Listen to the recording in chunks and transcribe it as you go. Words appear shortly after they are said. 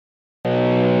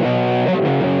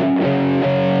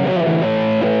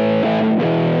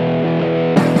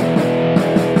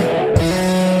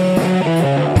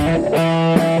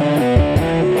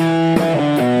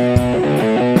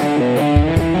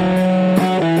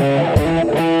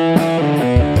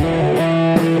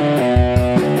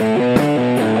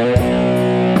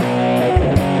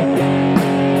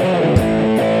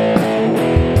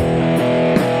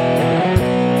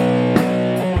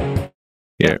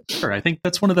I think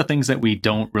that's one of the things that we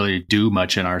don't really do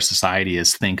much in our society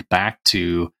is think back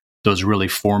to those really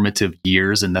formative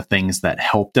years and the things that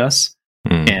helped us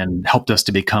and helped us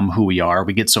to become who we are.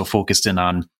 We get so focused in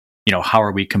on, how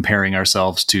are we comparing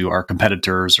ourselves to our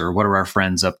competitors, or what are our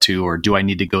friends up to, or do I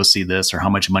need to go see this, or how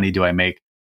much money do I make?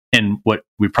 And what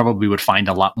we probably would find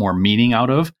a lot more meaning out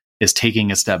of is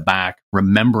taking a step back,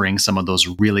 remembering some of those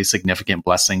really significant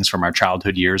blessings from our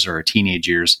childhood years or our teenage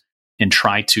years, and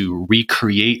try to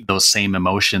recreate those same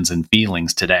emotions and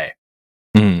feelings today.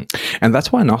 And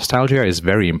that's why nostalgia is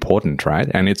very important, right?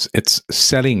 And it's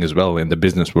selling as well in the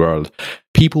business world.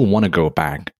 People want to go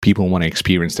back. People want to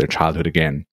experience their childhood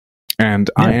again. And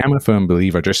I am a firm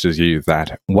believer, just as you,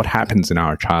 that what happens in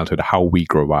our childhood, how we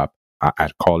grow up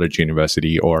at college,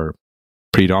 university, or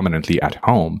predominantly at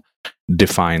home,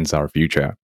 defines our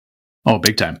future. Oh,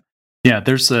 big time. Yeah,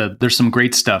 there's some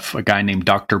great stuff. A guy named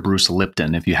Dr. Bruce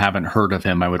Lipton. If you haven't heard of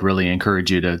him, I would really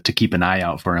encourage you to keep an eye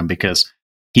out for him, because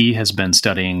he has been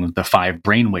studying the 5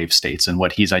 brainwave states. And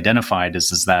what he's identified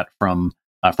is that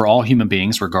for all human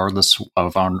beings, regardless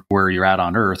of where you're at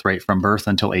on Earth, right, from birth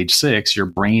until age 6, your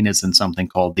brain is in something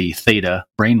called the theta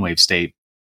brainwave state.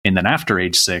 And then after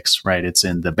age 6, right, it's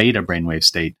in the beta brainwave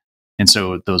state. And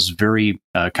so those very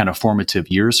kind of formative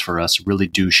years for us really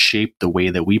do shape the way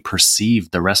that we perceive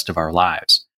the rest of our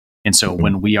lives. And so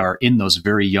when we are in those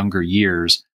very younger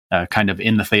years, kind of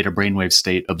in the theta brainwave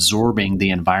state, absorbing the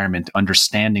environment,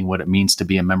 understanding what it means to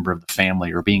be a member of the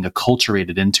family or being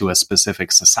acculturated into a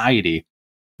specific society,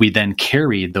 we then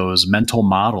carry those mental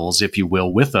models, if you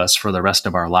will, with us for the rest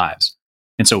of our lives.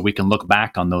 And so we can look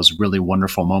back on those really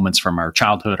wonderful moments from our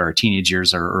childhood, our teenage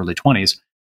years, our early 20s,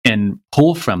 and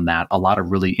pull from that a lot of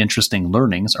really interesting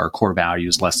learnings, our core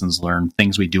values, lessons learned,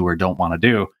 things we do or don't want to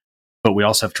do. But we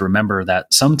also have to remember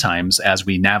that sometimes as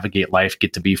we navigate life,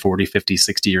 get to be 40, 50,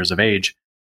 60 years of age,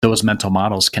 those mental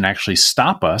models can actually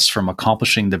stop us from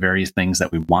accomplishing the very things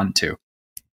that we want to.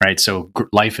 Right. So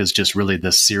life is just really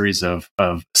this series of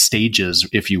stages,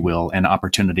 if you will, and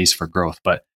opportunities for growth.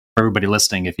 But for everybody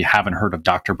listening, if you haven't heard of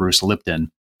Dr. Bruce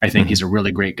Lipton, I think he's a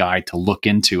really great guy to look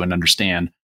into and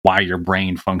understand why your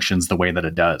brain functions the way that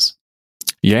it does.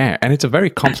 Yeah. And it's a very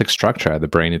complex structure, the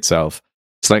brain itself.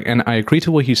 It's like, and I agree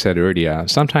to what you said earlier.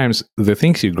 Sometimes the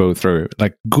things you go through,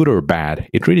 like good or bad,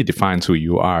 it really defines who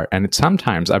you are. And it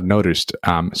sometimes, I've noticed,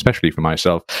 especially for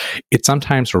myself, it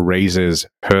sometimes raises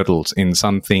hurdles in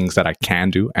some things that I can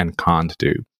do and can't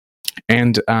do.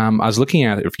 And I was looking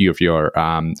at a few of your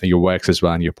works as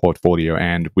well in your portfolio,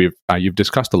 and you've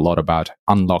discussed a lot about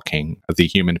unlocking the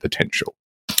human potential.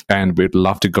 And we'd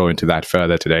love to go into that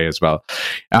further today as well.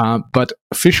 But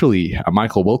officially,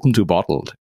 Michael, welcome to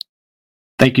Bottled.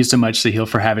 Thank you so much, Sahil,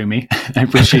 for having me. I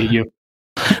appreciate you.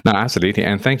 No, absolutely.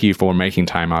 And thank you for making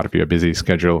time out of your busy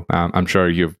schedule. I'm sure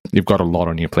you've got a lot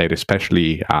on your plate,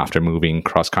 especially after moving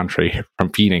cross-country from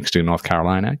Phoenix to North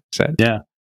Carolina, you said?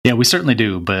 Yeah, we certainly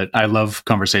do. But I love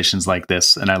conversations like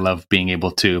this, and I love being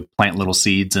able to plant little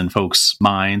seeds in folks'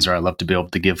 minds, or I love to be able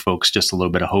to give folks just a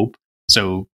little bit of hope.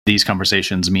 So these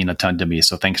conversations mean a ton to me.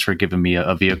 So thanks for giving me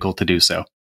a vehicle to do so.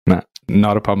 No,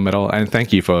 not a problem at all. And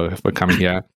thank you for coming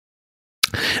here.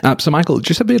 So, Michael,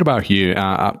 just a bit about you.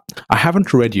 I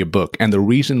haven't read your book, and the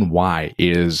reason why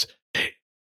is,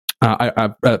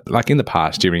 I like in the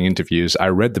past during interviews, I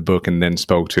read the book and then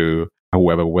spoke to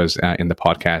whoever was in the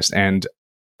podcast, and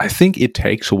I think it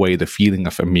takes away the feeling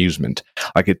of amusement.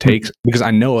 Like it takes, because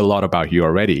I know a lot about you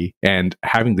already, and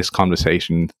having this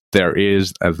conversation, there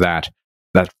is that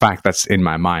fact that's in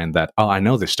my mind that, oh, I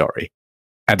know this story.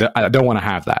 I don't want to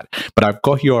have that, but I've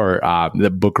got your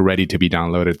the book ready to be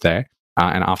downloaded there.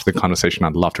 And after the conversation,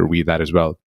 I'd love to read that as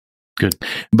well. Good.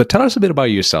 But tell us a bit about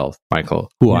yourself,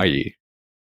 Michael. Who are you?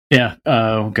 Yeah.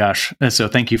 Oh, gosh. So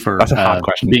thank you for That's a hard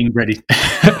question. Being ready.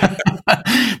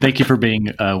 Thank you for being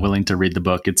willing to read the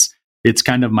book. It's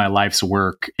kind of my life's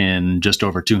work in just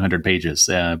over 200 pages,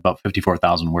 about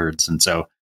 54,000 words. And so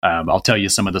I'll tell you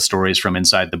some of the stories from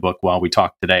inside the book while we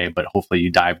talk today, but hopefully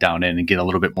you dive down in and get a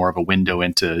little bit more of a window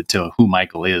into who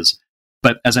Michael is.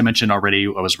 But as I mentioned already,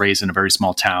 I was raised in a very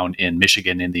small town in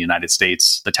Michigan in the United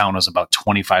States. The town was about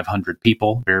 2,500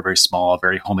 people, very, very small,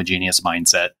 very homogeneous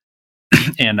mindset.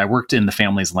 And I worked in the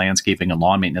family's landscaping and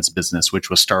lawn maintenance business, which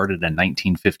was started in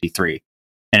 1953.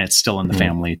 And it's still in the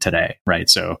family today, right?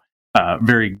 So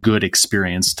very good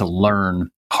experience to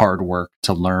learn hard work,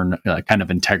 to learn kind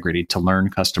of integrity, to learn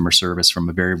customer service from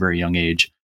a very, very young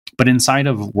age. But inside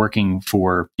of working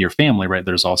for your family, right,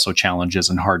 there's also challenges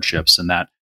and hardships, and that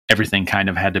everything kind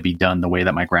of had to be done the way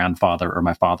that my grandfather or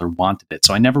my father wanted it.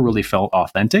 So I never really felt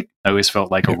authentic. I always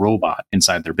felt like a robot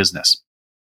inside their business.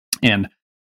 And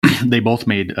they both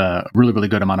made a really, really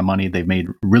good amount of money. They've made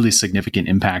really significant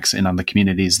impacts on the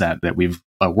communities that we've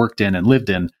worked in and lived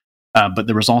in. But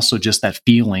there was also just that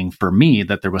feeling for me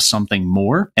that there was something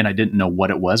more, and I didn't know what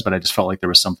it was, but I just felt like there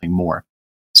was something more.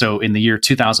 So in the year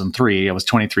 2003, I was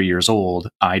 23 years old.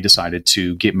 I decided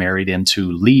to get married and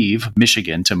to leave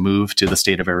Michigan to move to the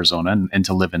state of Arizona and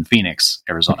to live in Phoenix,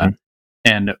 Arizona. Mm-hmm.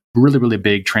 And really, really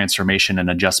big transformation and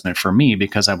adjustment for me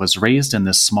because I was raised in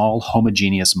this small,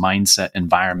 homogeneous mindset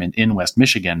environment in West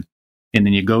Michigan. And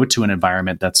then you go to an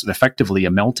environment that's effectively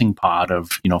a melting pot of,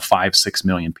 5-6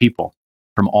 million people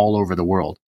from all over the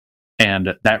world.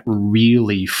 And that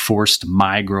really forced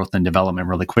my growth and development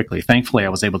really quickly. Thankfully, I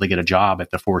was able to get a job at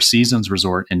the Four Seasons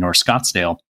Resort in North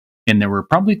Scottsdale. And there were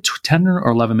probably 10 or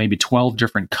 11, maybe 12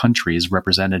 different countries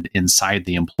represented inside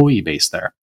the employee base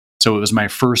there. So it was my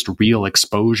first real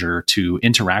exposure to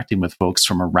interacting with folks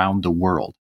from around the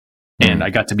world. And I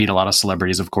got to meet a lot of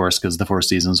celebrities, of course, because the Four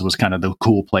Seasons was kind of the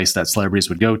cool place that celebrities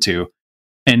would go to.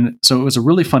 And so it was a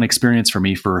really fun experience for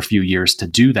me for a few years to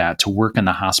do that, to work in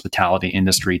the hospitality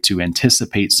industry, to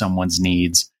anticipate someone's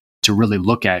needs, to really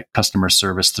look at customer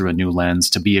service through a new lens,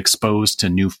 to be exposed to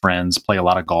new friends, play a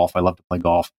lot of golf. I love to play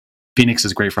golf. Phoenix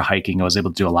is great for hiking. I was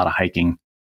able to do a lot of hiking.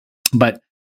 But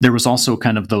there was also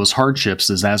kind of those hardships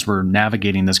as we're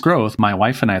navigating this growth. My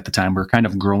wife and I at the time were kind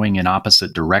of growing in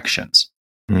opposite directions.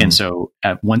 And so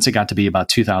once it got to be about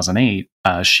 2008,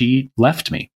 she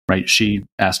left me, right? She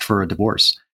asked for a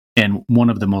divorce. And one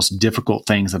of the most difficult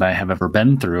things that I have ever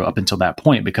been through up until that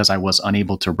point, because I was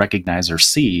unable to recognize or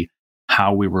see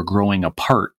how we were growing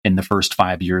apart in the first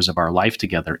 5 years of our life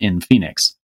together in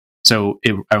Phoenix. So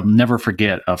I'll never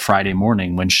forget a Friday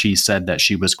morning when she said that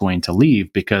she was going to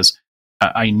leave, because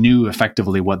I knew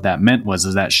effectively what that meant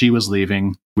is that she was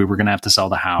leaving. We were going to have to sell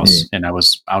the house, and I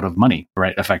was out of money,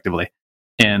 right? Effectively.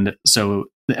 And so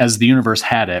as the universe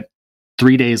had it,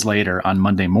 3 days later on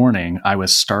Monday morning, I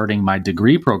was starting my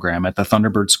degree program at the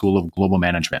Thunderbird School of Global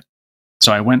Management.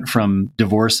 So I went from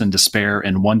divorce and despair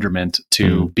and wonderment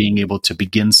to being able to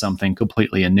begin something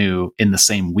completely anew in the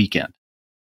same weekend.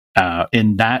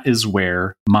 And that is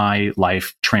where my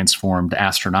life transformed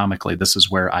astronomically. This is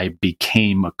where I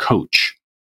became a coach.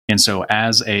 And so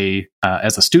as a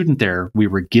student there, we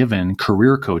were given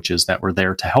career coaches that were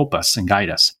there to help us and guide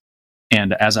us.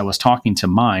 And as I was talking to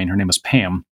mine, her name was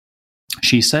Pam,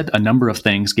 she said a number of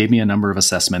things, gave me a number of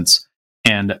assessments.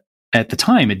 And at the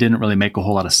time, it didn't really make a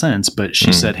whole lot of sense. But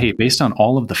she said, hey, based on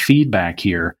all of the feedback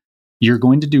here, you're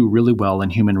going to do really well in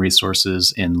human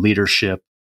resources, in leadership.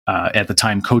 At the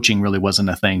time, coaching really wasn't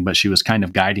a thing, but she was kind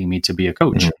of guiding me to be a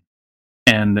coach.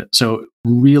 And so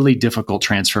really difficult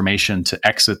transformation to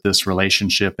exit this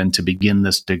relationship and to begin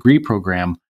this degree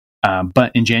program.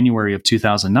 But in January of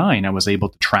 2009, I was able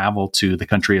to travel to the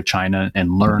country of China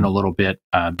and learn a little bit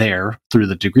there through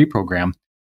the degree program.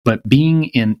 But being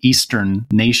in Eastern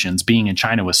nations, being in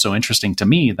China was so interesting to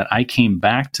me that I came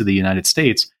back to the United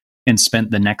States and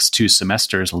spent the next 2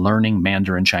 semesters learning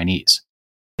Mandarin Chinese.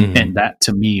 And that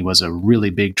to me was a really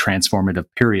big transformative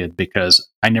period, because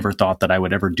I never thought that I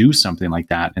would ever do something like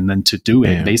that. And then to do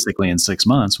it basically in 6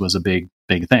 months was a big,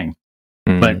 big thing.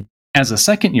 But as a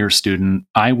second year student,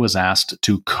 I was asked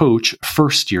to coach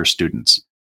first year students.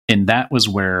 And that was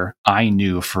where I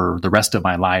knew for the rest of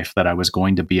my life that I was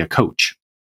going to be a coach.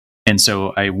 And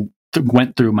so I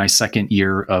went through my second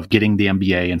year of getting the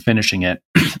MBA and finishing it.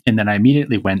 And then I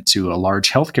immediately went to a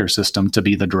large healthcare system to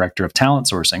be the director of talent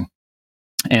sourcing.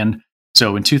 And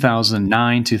so in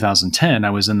 2009, 2010, I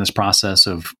was in this process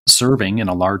of serving in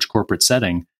a large corporate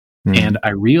setting. And I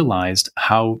realized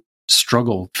how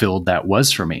struggle-filled that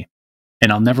was for me.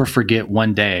 And I'll never forget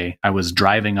one day I was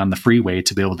driving on the freeway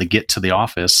to be able to get to the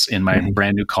office in my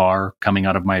brand new car, coming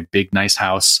out of my big, nice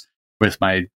house with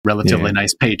my relatively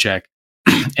nice paycheck.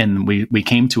 And we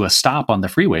came to a stop on the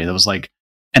freeway that was like,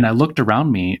 and I looked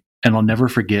around me, and I'll never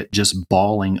forget just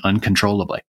bawling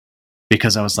uncontrollably,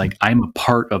 because I was like, I'm a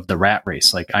part of the rat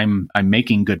race. Like I'm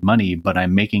making good money, but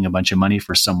I'm making a bunch of money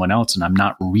for someone else, and I'm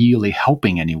not really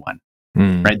helping anyone.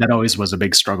 Right? That always was a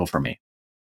big struggle for me.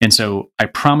 And so I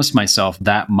promised myself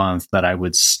that month that I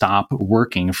would stop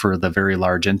working for the very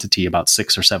large entity about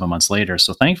 6 or 7 months later.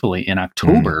 So thankfully, in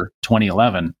October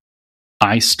 2011,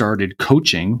 I started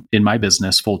coaching in my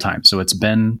business full time. So it's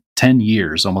been 10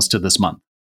 years almost to this month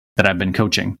that I've been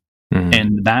coaching.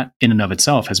 And that in and of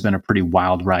itself has been a pretty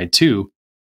wild ride too,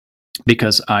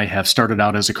 because I have started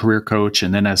out as a career coach.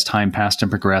 And then as time passed and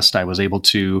progressed, I was able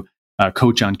to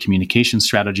coach on communication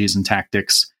strategies and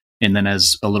tactics. And then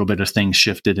as a little bit of things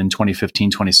shifted in 2015,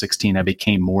 2016, I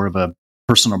became more of a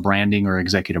personal branding or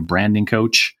executive branding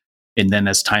coach. And then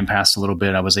as time passed a little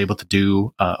bit, I was able to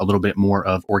do a little bit more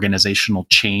of organizational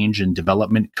change and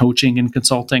development coaching and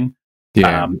consulting.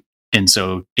 Yeah. And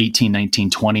so 18, 19,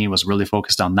 20 was really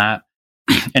focused on that.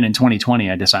 And in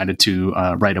 2020, I decided to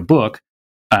write a book,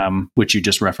 which you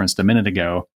just referenced a minute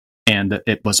ago. And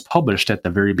it was published at the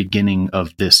very beginning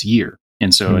of this year.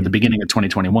 And so at the beginning of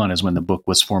 2021 is when the book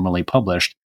was formally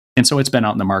published. And so it's been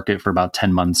out in the market for about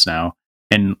 10 months now.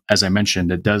 And as I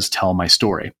mentioned, it does tell my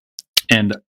story.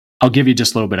 And I'll give you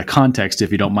just a little bit of context,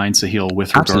 if you don't mind, Sahil,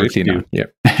 with regards to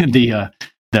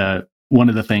the one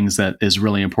of the things that is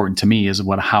really important to me is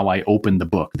how I opened the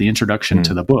book, the introduction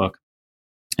to the book.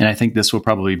 And I think this will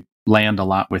probably land a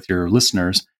lot with your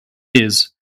listeners,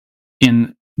 is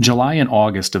in July and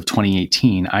August of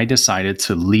 2018, I decided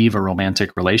to leave a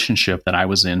romantic relationship that I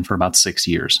was in for about 6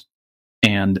 years.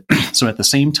 And so at the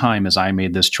same time as I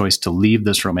made this choice to leave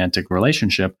this romantic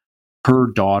relationship, her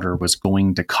daughter was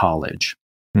going to college.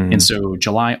 And so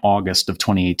July, August of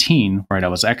 2018, right, I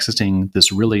was exiting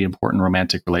this really important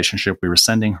romantic relationship. We were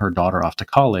sending her daughter off to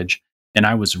college, and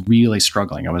I was really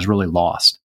struggling. I was really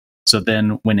lost. So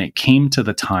then when it came to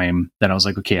the time that I was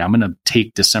like, okay, I'm going to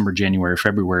take December, January,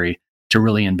 February to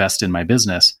really invest in my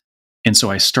business. And so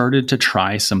I started to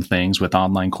try some things with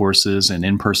online courses and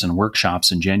in-person workshops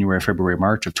in January, February,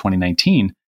 March of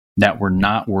 2019 that were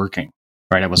not working,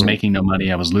 right? I was making no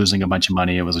money. I was losing a bunch of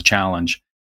money. It was a challenge.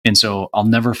 And so I'll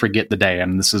never forget the day,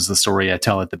 and this is the story I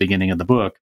tell at the beginning of the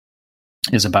book,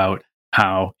 is about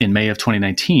how in May of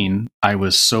 2019, I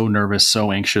was so nervous,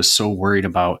 so anxious, so worried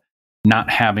about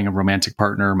not having a romantic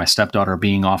partner, my stepdaughter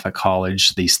being off at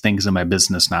college, these things in my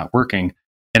business not working.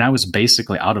 And I was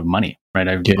basically out of money, right?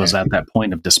 I was at that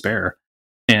point of despair.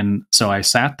 And so I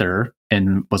sat there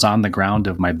and was on the ground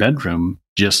of my bedroom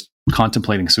just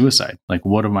contemplating suicide. Like,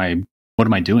 what am I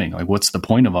doing? Like, what's the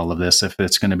point of all of this if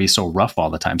it's going to be so rough all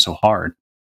the time, so hard?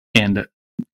 And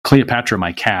Cleopatra,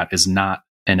 my cat, is not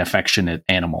an affectionate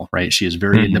animal, right? She is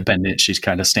very independent. She's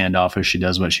kind of standoffish. She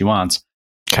does what she wants.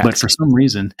 Cats. But for some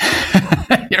reason,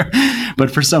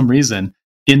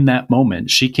 in that moment,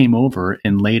 she came over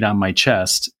and laid on my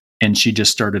chest, and she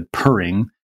just started purring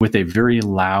with a very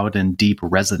loud and deep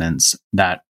resonance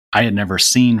that I had never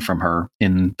seen from her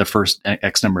in the first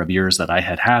X number of years that I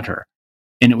had her.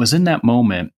 And it was in that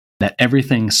moment that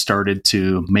everything started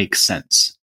to make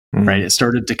sense, right? It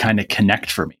started to kind of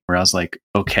connect for me, where I was like,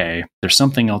 okay, there's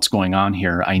something else going on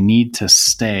here. I need to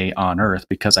stay on earth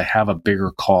because I have a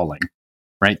bigger calling,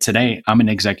 right? Today, I'm an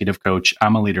executive coach.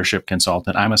 I'm a leadership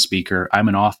consultant. I'm a speaker. I'm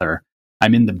an author.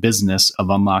 I'm in the business of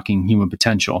unlocking human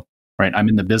potential, right? I'm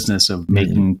in the business of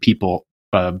making people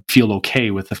feel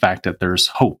okay with the fact that there's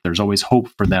hope. There's always hope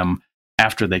for them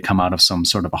after they come out of some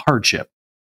sort of a hardship.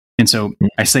 And so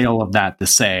I say all of that to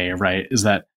say, right, is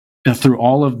that through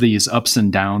all of these ups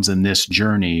and downs in this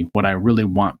journey, what I really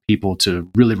want people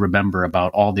to really remember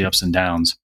about all the ups and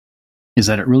downs is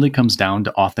that it really comes down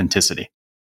to authenticity,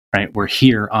 right? We're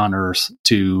here on earth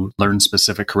to learn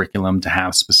specific curriculum, to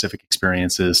have specific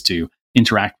experiences, to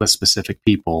interact with specific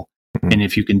people. And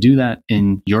if you can do that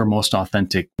in your most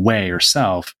authentic way or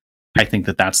self, I think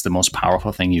that that's the most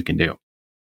powerful thing you can do.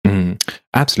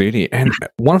 Absolutely. And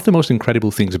one of the most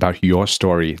incredible things about your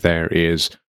story there is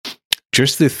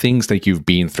just the things that you've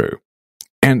been through.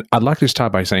 And I'd like to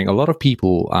start by saying a lot of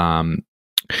people,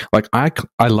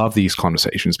 I love these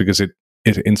conversations because it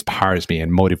inspires me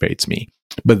and motivates me.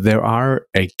 But there are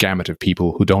a gamut of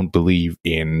people who don't believe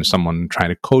in someone trying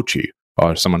to coach you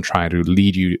or someone trying to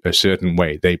lead you a certain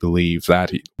way. They believe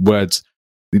that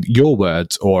your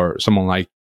words, or someone like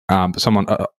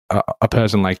a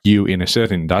person like you in a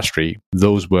certain industry,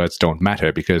 those words don't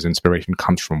matter because inspiration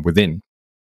comes from within.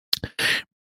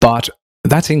 But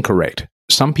that's incorrect.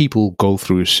 Some people go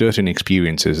through certain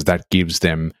experiences that gives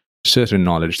them certain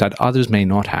knowledge that others may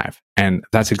not have. And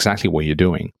that's exactly what you're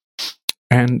doing.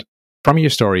 And from your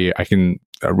story, I can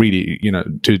really,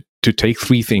 to take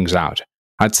three things out.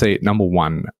 I'd say, number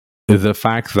one, the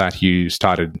fact that you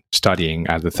started studying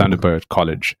at the Thunderbird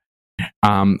College.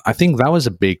 I think that was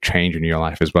a big change in your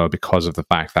life as well because of the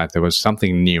fact that there was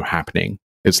something new happening.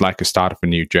 It's like a start of a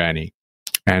new journey.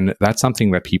 And that's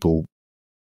something that people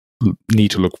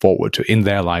need to look forward to in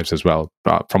their lives as well.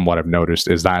 From what I've noticed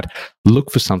is that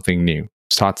look for something new,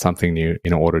 start something new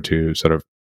in order to sort of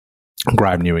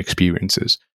grab new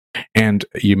experiences. And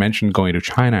you mentioned going to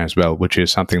China as well, which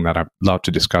is something that I'd love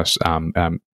to discuss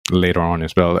later on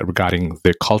as well, regarding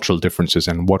the cultural differences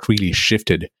and what really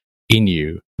shifted in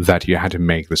you that you had to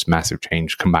make this massive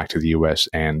change, come back to the US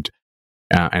and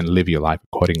live your life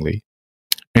accordingly.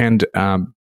 And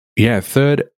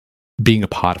third, being a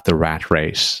part of the rat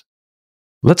race.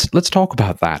 Let's talk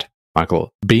about that.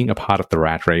 Michael, being a part of the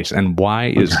rat race, and why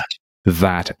is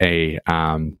that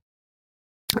an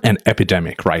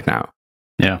epidemic right now?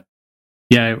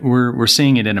 Yeah, we're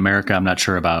seeing it in America. I'm not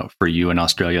sure about for you in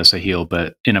Australia, Sahil,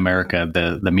 but in America,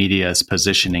 the media is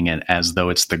positioning it as though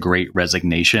it's the Great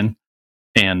Resignation,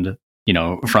 and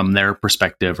from their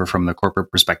perspective or from the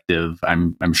corporate perspective,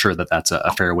 I'm sure that that's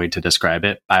a fair way to describe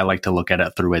it. I like to look at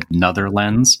it through another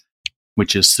lens,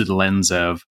 which is through the lens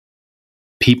of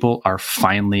people are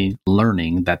finally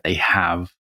learning that they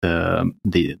have the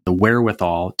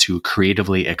wherewithal to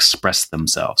creatively express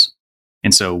themselves.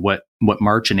 And so what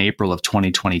March and April of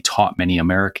 2020 taught many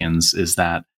Americans is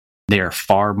that they are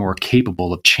far more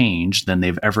capable of change than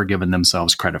they've ever given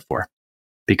themselves credit for,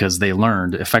 because they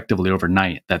learned effectively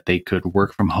overnight that they could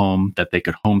work from home, that they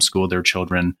could homeschool their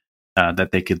children,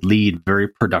 that they could lead very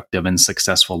productive and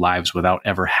successful lives without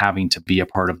ever having to be a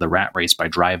part of the rat race by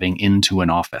driving into an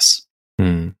office.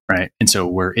 Right. And so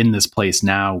we're in this place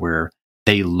now where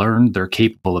they learned they're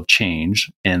capable of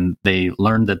change, and they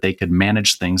learned that they could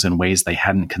manage things in ways they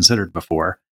hadn't considered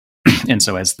before. And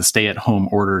so as the stay-at-home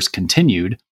orders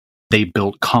continued, they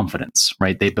built confidence,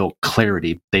 right? They built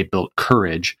clarity, they built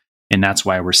courage. And that's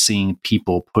why we're seeing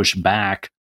people push back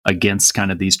against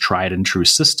kind of these tried and true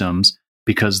systems,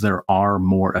 because there are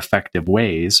more effective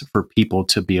ways for people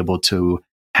to be able to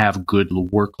have good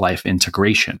work-life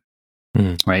integration,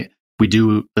 right?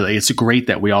 It's great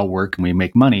that we all work and we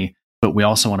make money, but we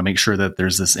also want to make sure that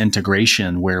there's this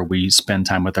integration where we spend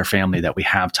time with our family, that we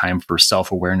have time for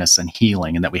self-awareness and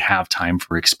healing, and that we have time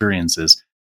for experiences.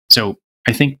 So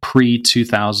I think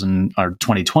pre-2000 or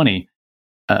 2020,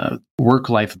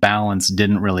 work-life balance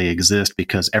didn't really exist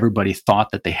because everybody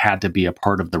thought that they had to be a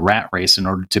part of the rat race in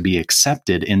order to be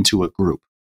accepted into a group.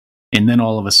 And then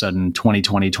all of a sudden,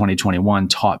 2020, 2021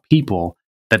 taught people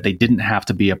that they didn't have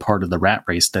to be a part of the rat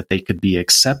race, that they could be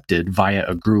accepted via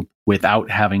a group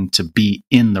without having to be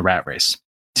in the rat race.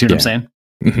 See what I'm saying?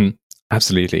 Mm-hmm.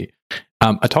 Absolutely.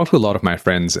 I talk to a lot of my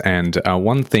friends, and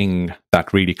one thing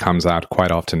that really comes out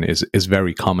quite often is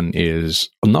very common is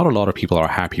not a lot of people are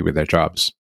happy with their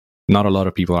jobs. Not a lot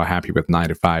of people are happy with 9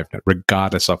 to 5,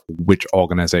 regardless of which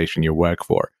organization you work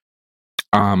for.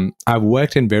 I've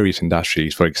worked in various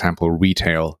industries, for example,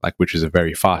 retail, which is a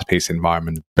very fast-paced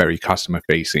environment, very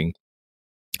customer-facing.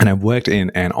 And I've worked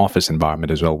in an office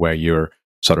environment as well, where you're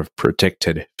sort of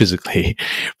protected physically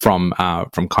from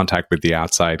contact with the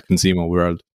outside consumer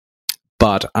world.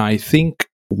 But I think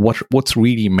what's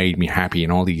really made me happy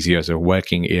in all these years of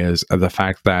working is the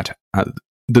fact that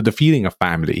the feeling of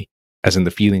family, as in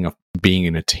the feeling of being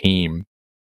in a team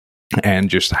and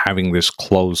just having this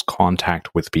close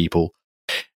contact with people.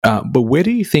 But where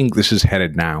do you think this is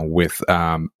headed now with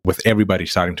everybody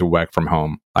starting to work from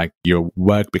home? Like, your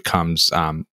work becomes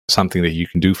something that you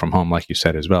can do from home, like you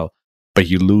said as well, but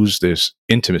you lose this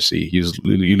intimacy, you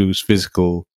lose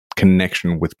physical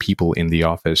connection with people in the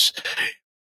office.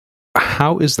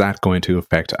 How is that going to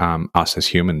affect us as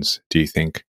humans, do you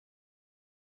think?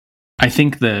 I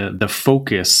think the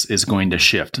focus is going to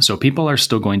shift. So people are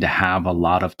still going to have a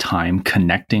lot of time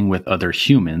connecting with other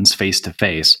humans face to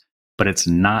face, but it's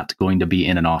not going to be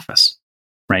in an office,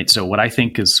 right? So what I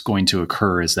think is going to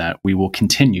occur is that we will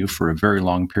continue for a very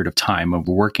long period of time of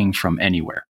working from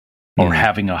anywhere, or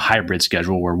having a hybrid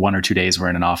schedule where 1 or 2 days we're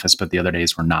in an office, but the other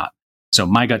days we're not. So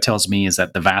my gut tells me is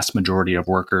that the vast majority of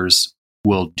workers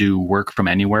will do work from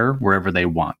anywhere, wherever they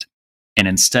want. And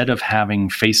instead of having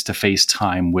face-to-face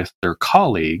time with their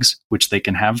colleagues, which they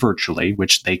can have virtually,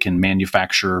 which they can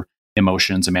manufacture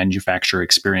emotions and manufacture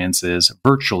experiences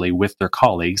virtually with their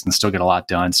colleagues and still get a lot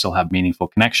done, still have meaningful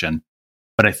connection.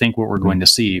 But I think what we're going to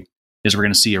see is we're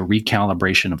going to see a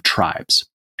recalibration of tribes.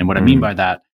 And what I mean by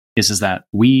that is that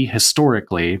we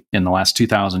historically, in the last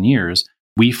 2,000 years,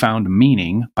 we found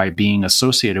meaning by being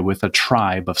associated with a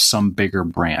tribe of some bigger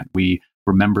brand. We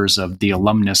were members of the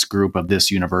alumnus group of this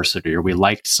university, or we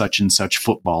liked such and such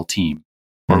football team,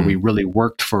 or we really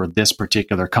worked for this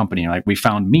particular company. Like, we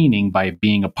found meaning by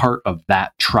being a part of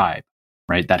that tribe,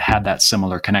 right? That had that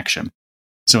similar connection.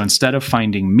 So instead of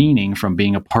finding meaning from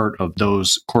being a part of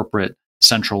those corporate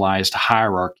centralized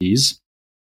hierarchies,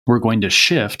 we're going to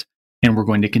shift and we're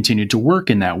going to continue to work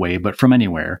in that way, but from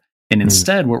anywhere. And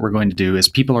instead, what we're going to do is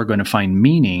people are going to find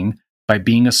meaning by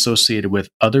being associated with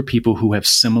other people who have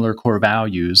similar core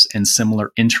values and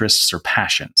similar interests or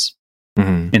passions.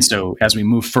 And so as we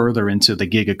move further into the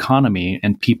gig economy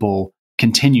and people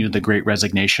continue the Great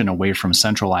Resignation away from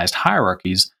centralized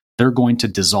hierarchies, they're going to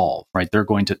dissolve, right?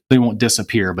 They won't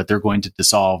disappear, but they're going to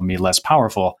dissolve and be less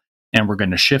powerful. And we're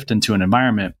going to shift into an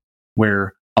environment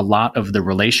where a lot of the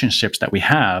relationships that we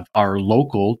have are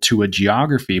local to a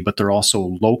geography, but they're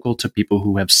also local to people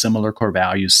who have similar core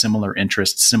values, similar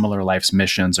interests, similar life's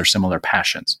missions, or similar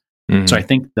passions. So I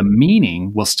think the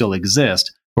meaning will still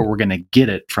exist, but we're going to get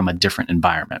it from a different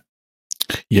environment.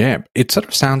 Yeah, it sort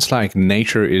of sounds like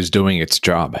nature is doing its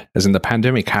job. As in, the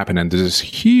pandemic happened and there's this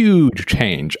huge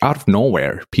change. Out of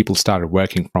nowhere, people started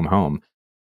working from home.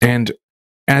 And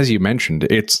as you mentioned,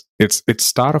 it's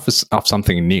start of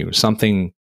something new,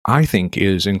 something I think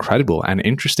is incredible and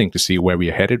interesting to see where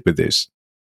we're headed with this.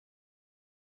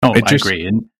 I agree.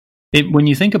 And when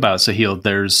you think about Sahil,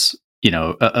 there's,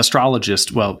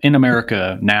 astrologists, well, in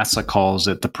America, NASA calls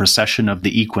it the precession of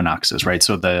the equinoxes, right?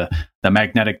 So the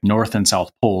magnetic north and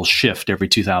south poles shift every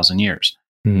 2,000 years.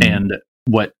 And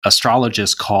what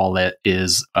astrologists call it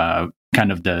is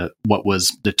kind of what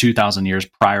was the 2,000 years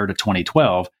prior to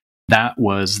 2012. That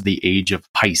was the age of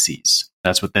Pisces.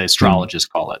 That's what the astrologists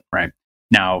call it, right?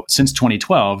 Now, since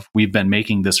 2012, we've been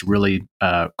making this really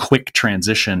quick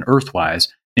transition Earthwise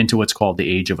into what's called the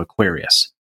age of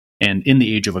Aquarius. And in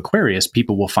the age of Aquarius,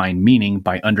 people will find meaning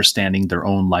by understanding their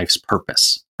own life's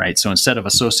purpose, right? So instead of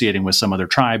associating with some other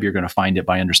tribe, you're going to find it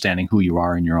by understanding who you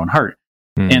are in your own heart.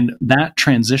 And that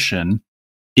transition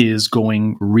is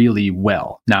going really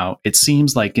well. Now, it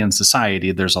seems like in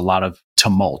society, there's a lot of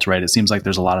tumult, right? It seems like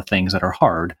there's a lot of things that are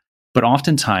hard. But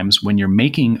oftentimes, when you're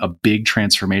making a big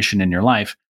transformation in your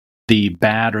life, the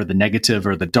bad or the negative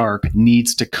or the dark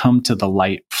needs to come to the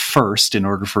light first in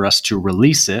order for us to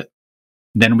release it.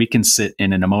 Then we can sit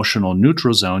in an emotional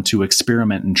neutral zone to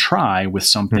experiment and try with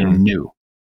something new.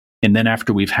 And then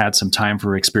after we've had some time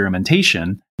for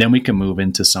experimentation, then we can move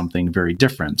into something very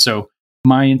different. So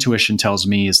my intuition tells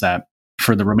me is that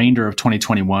for the remainder of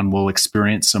 2021, we'll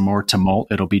experience some more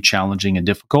tumult. It'll be challenging and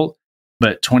difficult.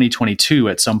 But 2022,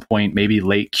 at some point, maybe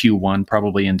late Q1,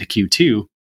 probably into Q2,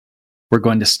 we're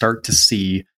going to start to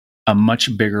see a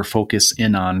much bigger focus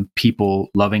in on people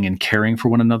loving and caring for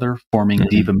one another, forming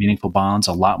deep and meaningful bonds,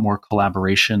 a lot more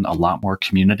collaboration, a lot more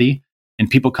community, and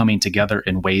people coming together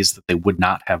in ways that they would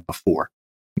not have before.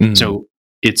 So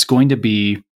it's going to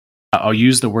be, I'll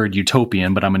use the word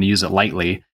utopian, but I'm going to use it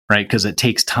lightly, right? Because it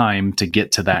takes time to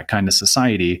get to that kind of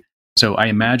society. So I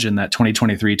imagine that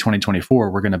 2023,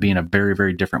 2024, we're going to be in a very,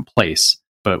 very different place,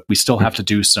 but we still have to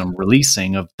do some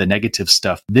releasing of the negative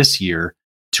stuff this year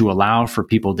to allow for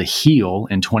people to heal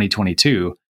in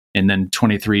 2022. And then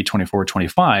 23, 24,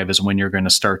 25 is when you're going to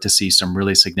start to see some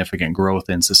really significant growth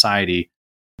in society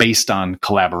based on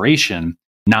collaboration,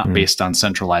 not based on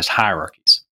centralized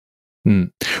hierarchies.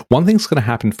 One thing's going to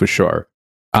happen for sure,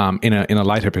 in a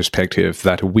lighter perspective,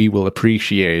 that we will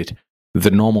appreciate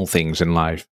the normal things in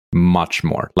life much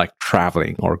more, like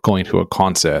traveling or going to a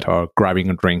concert or grabbing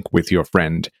a drink with your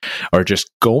friend or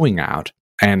just going out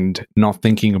and not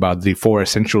thinking about the 4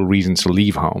 essential reasons to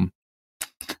leave home.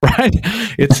 Right?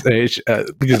 It's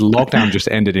because lockdown just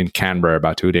ended in Canberra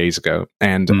about 2 days ago.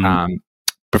 And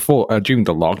before, during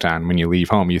the lockdown, when you leave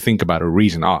home, you think about a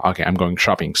reason. Oh, okay, I'm going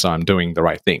shopping, so I'm doing the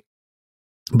right thing.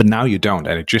 But now you don't,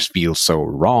 and it just feels so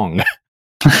wrong.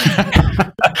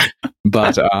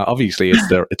 But obviously, it's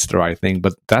the right thing.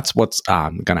 But that's what's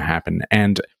going to happen.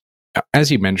 And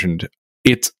as you mentioned,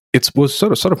 it was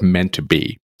sort of meant to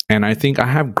be. And I think I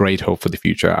have great hope for the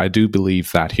future. I do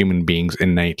believe that human beings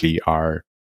innately are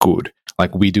good.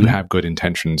 Like, we do have good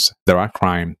intentions. There are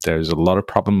crime. There's a lot of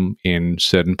problem in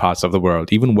certain parts of the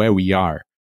world, even where we are.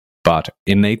 But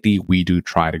innately, we do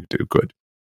try to do good.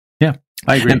 Yeah,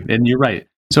 I agree. And you're right.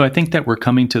 So I think that we're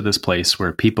coming to this place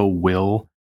where people will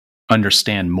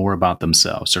understand more about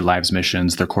themselves, their lives'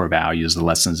 missions, their core values, the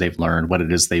lessons they've learned, what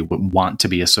it is they want to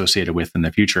be associated with in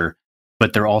the future.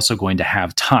 But they're also going to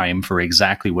have time for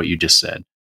exactly what you just said,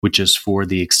 which is for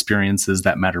the experiences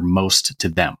that matter most to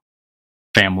them.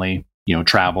 Family,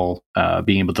 travel,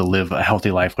 being able to live a healthy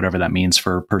life, whatever that means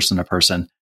for person to person.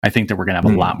 I think that we're going to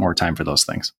have a lot more time for those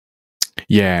things.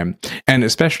 Yeah. And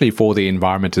especially for the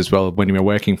environment as well, when we're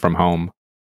working from home.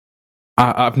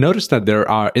 I've noticed that there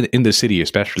are, in the city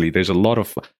especially, there's a lot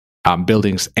of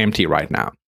buildings empty right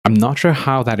now. I'm not sure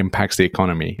how that impacts the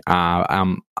economy.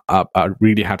 I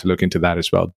really have to look into that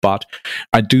as well. But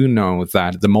I do know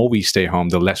that the more we stay home,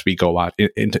 the less we go out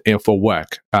for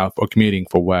work, for commuting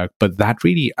for work. But that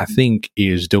really, I think,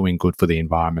 is doing good for the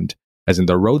environment. As in,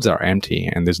 the roads are empty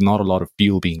and there's not a lot of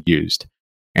fuel being used.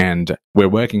 And we're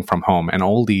working from home, and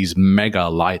all these mega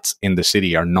lights in the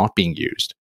city are not being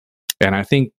used. And I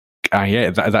think,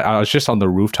 I was just on the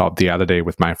rooftop the other day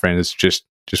with my friends, just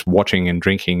watching and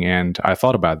drinking, and I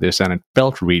thought about this, and it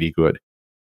felt really good.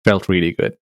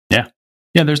 Yeah.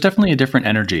 Yeah, there's definitely a different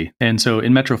energy. And so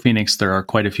in Metro Phoenix, there are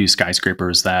quite a few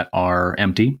skyscrapers that are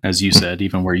empty, as you said,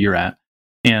 even where you're at.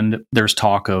 And there's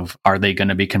talk of, are they going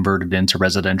to be converted into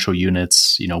residential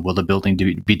units? Will the building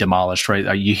be demolished,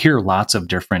 right? You hear lots of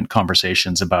different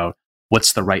conversations about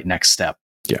what's the right next step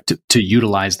to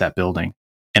utilize that building.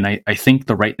 And I think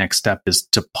the right next step is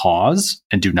to pause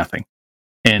and do nothing.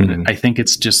 And I think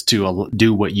it's just to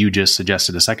do what you just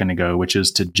suggested a second ago, which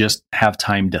is to just have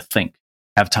time to think,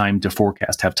 have time to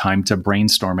forecast, have time to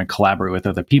brainstorm and collaborate with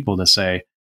other people to say,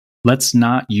 let's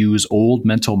not use old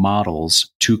mental models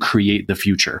to create the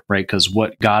future, right? Because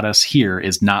what got us here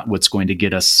is not what's going to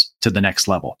get us to the next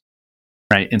level,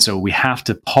 right? And so we have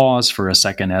to pause for a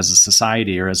second as a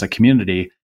society or as a community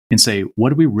and say, what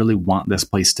do we really want this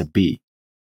place to be?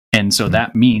 And so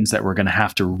that means that we're going to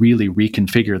have to really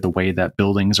reconfigure the way that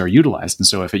buildings are utilized. And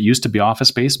so if it used to be office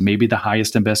space, maybe the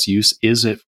highest and best use is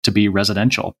it to be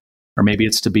residential, or maybe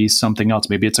it's to be something else.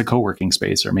 Maybe it's a co-working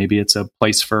space, or maybe it's a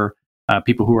place for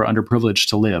people who are underprivileged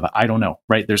to live. I don't know,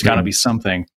 right? There's got to be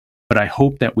something. But I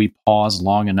hope that we pause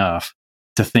long enough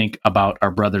to think about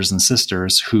our brothers and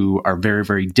sisters who are very,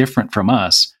 very different from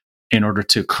us in order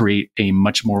to create a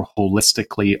much more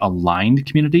holistically aligned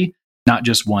community, not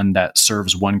just one that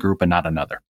serves one group and not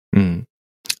another.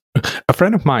 A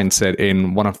friend of mine said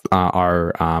in one of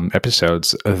our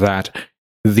episodes that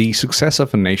the success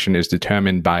of a nation is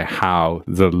determined by how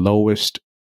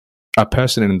a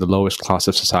person in the lowest class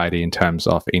of society in terms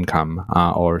of income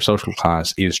or social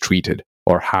class is treated,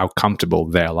 or how comfortable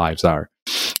their lives are.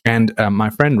 And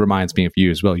my friend reminds me of you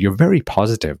as well. You're very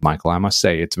positive, Michael. I must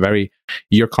say,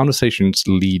 your conversations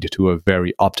lead to a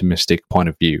very optimistic point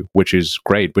of view, which is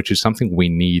great, which is something we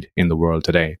need in the world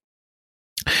today.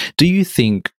 Do you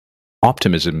think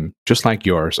optimism, just like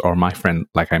yours or my friend,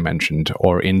 like I mentioned,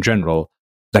 or in general,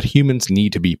 that humans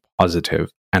need to be positive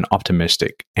and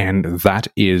optimistic, and that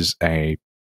is a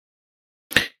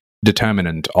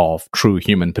determinant of true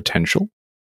human potential?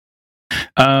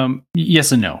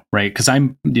 Yes and no, right? Because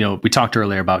we talked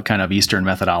earlier about kind of Eastern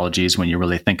methodologies when you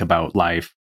really think about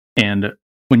life. And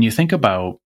when you think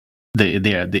about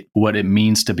the what it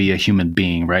means to be a human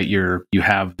being, right? You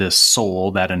have this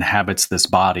soul that inhabits this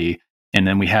body, and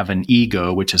then we have an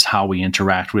ego, which is how we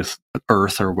interact with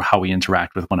Earth or how we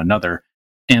interact with one another.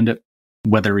 And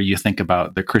whether you think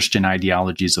about the Christian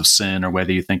ideologies of sin, or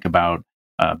whether you think about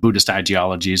Buddhist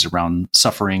ideologies around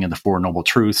suffering and the Four Noble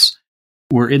Truths,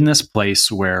 we're in this place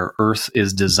where Earth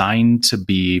is designed to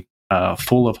be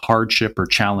full of hardship or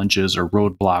challenges or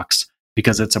roadblocks,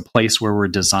 because it's a place where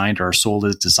our soul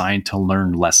is designed to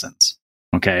learn lessons.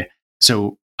 Okay.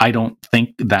 So I don't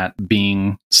think that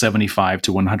being 75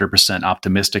 to 100%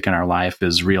 optimistic in our life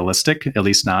is realistic, at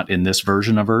least not in this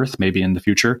version of Earth, maybe in the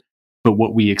future. But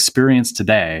what we experience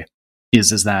today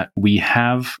is that we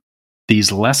have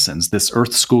these lessons. This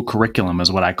Earth School curriculum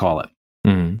is what I call it.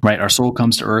 Right? Our soul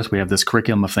comes to Earth. We have this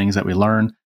curriculum of things that we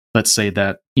learn. Let's say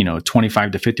that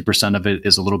 25 to 50% of it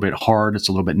is a little bit hard. It's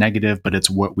a little bit negative, but it's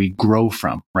what we grow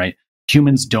from. Right?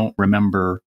 Humans don't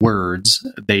remember words;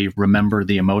 they remember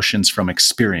the emotions from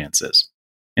experiences.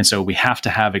 And so we have to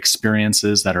have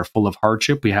experiences that are full of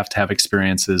hardship. We have to have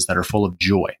experiences that are full of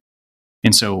joy.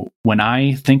 And so when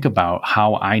I think about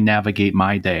how I navigate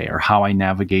my day, or how I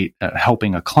navigate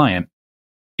helping a client,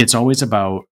 it's always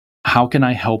about, how can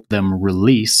I help them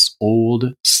release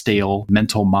old, stale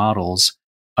mental models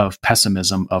of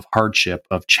pessimism, of hardship,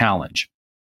 of challenge,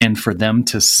 and for them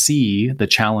to see the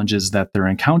challenges that they're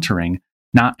encountering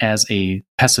not as a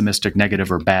pessimistic,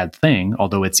 negative, or bad thing,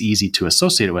 although it's easy to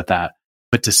associate it with that,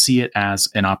 but to see it as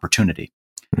an opportunity.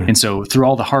 And so through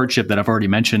all the hardship that I've already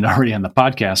mentioned on the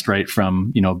podcast, right,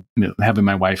 from having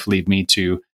my wife leave me,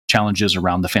 to challenges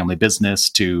around the family business,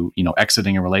 to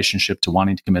exiting a relationship, to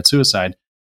wanting to commit suicide,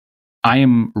 I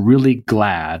am really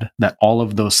glad that all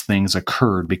of those things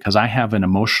occurred, because I have an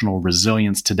emotional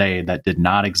resilience today that did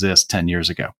not exist 10 years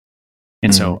ago.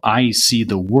 And so I see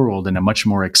the world in a much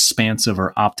more expansive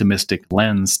or optimistic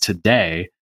lens today,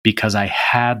 because I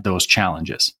had those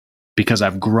challenges, because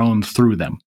I've grown through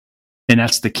them. And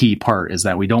that's the key part, is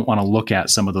that we don't want to look at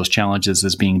some of those challenges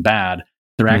as being bad.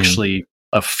 They're actually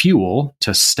a fuel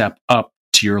to step up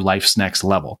to your life's next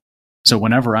level. So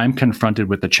whenever I'm confronted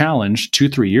with a challenge,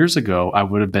 2-3 years ago, I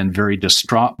would have been very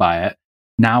distraught by it.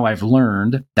 Now I've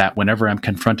learned that whenever I'm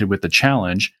confronted with a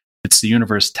challenge, it's the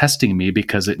universe testing me,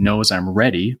 because it knows I'm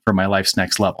ready for my life's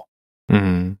next level.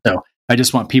 So I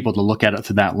just want people to look at it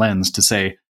through that lens, to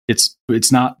say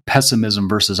it's not pessimism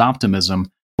versus optimism.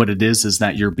 What it is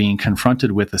that you're being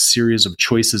confronted with a series of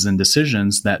choices and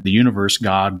decisions that the universe,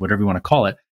 God, whatever you want to call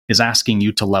it, is asking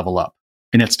you to level up.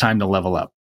 And it's time to level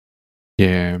up.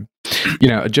 Yeah.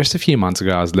 Just a few months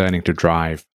ago, I was learning to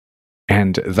drive.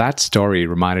 And that story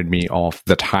reminded me of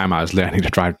the time I was learning to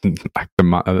drive, like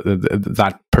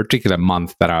that particular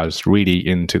month that I was really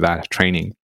into that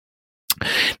training.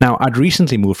 Now, I'd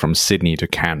recently moved from Sydney to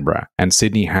Canberra, and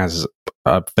Sydney has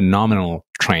a phenomenal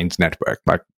trains network.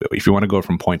 Like, if you want to go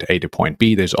from point A to point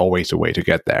B, there's always a way to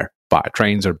get there by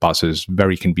trains or buses,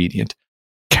 very convenient.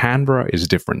 Canberra is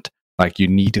different. Like, you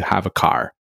need to have a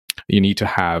car. You need to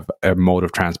have a mode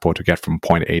of transport to get from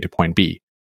point A to point B.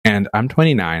 And I'm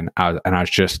 29, and I was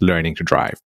just learning to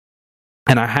drive.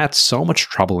 And I had so much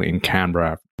trouble in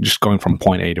Canberra, just going from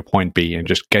point A to point B and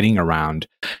just getting around.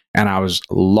 And I was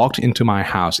locked into my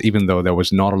house, even though there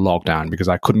was not a lockdown, because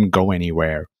I couldn't go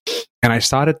anywhere. And I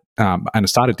started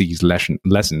these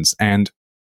lessons, and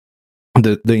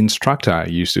the instructor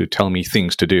used to tell me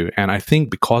things to do. And I think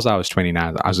because I was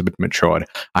 29, I was a bit matured.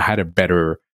 I had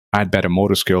better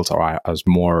motor skills, or I was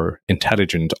more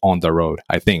intelligent on the road,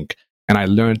 I think. And I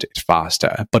learned it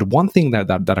faster. But one thing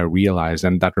that I realized,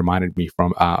 and that reminded me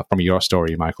from your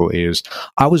story, Michael, is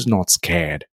I was not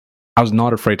scared. I was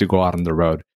not afraid to go out on the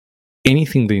road.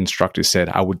 Anything the instructor said,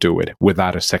 I would do it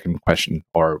without a second question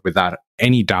or without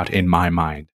any doubt in my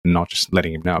mind, not just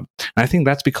letting him know. And I think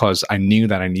that's because I knew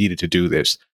that I needed to do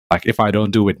this. Like, if I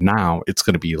don't do it now, it's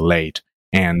going to be late.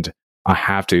 And I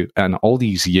have to. And all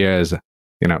these years,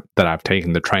 that I've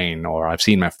taken the train or I've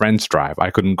seen my friends drive, I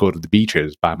couldn't go to the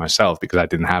beaches by myself because I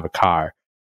didn't have a car.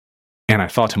 And I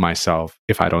thought to myself,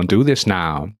 if I don't do this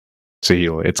now,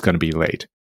 Sahil, it's going to be late.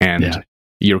 And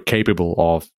you're capable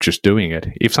of just doing it.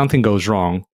 If something goes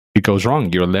wrong, it goes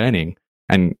wrong. You're learning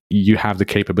and you have the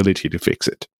capability to fix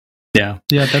it. Yeah.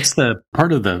 That's the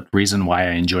part of the reason why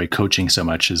I enjoy coaching so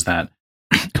much, is that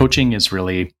coaching is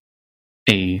really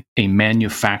a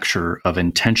manufacturer of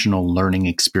intentional learning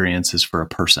experiences for a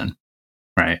person,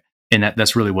 right? And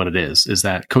that's really what it is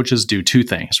that coaches do two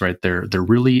things, right? They're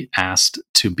really asked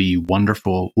to be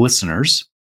wonderful listeners,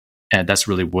 and that's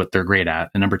really what they're great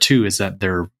at. And number two is that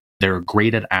they're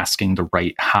great at asking the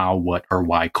right how, what, or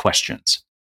why questions,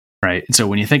 right? And so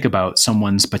when you think about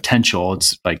someone's potential,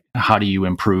 it's like, how do you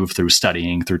improve through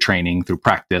studying, through training, through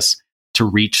practice to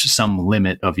reach some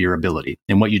limit of your ability?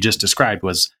 And what you just described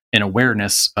was an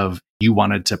awareness of you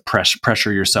wanted to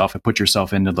pressure yourself and put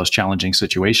yourself into those challenging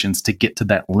situations to get to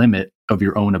that limit of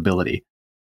your own ability.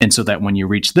 And so that when you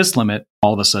reach this limit,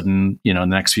 all of a sudden, in the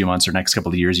next few months or next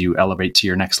couple of years, you elevate to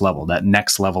your next level, that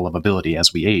next level of ability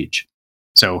as we age.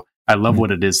 So I love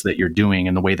what it is that you're doing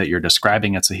and the way that you're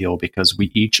describing it, Sahil, because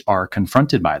we each are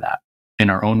confronted by that in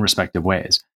our own respective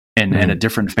ways and at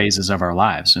different phases of our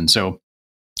lives. And so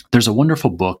there's a wonderful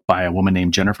book by a woman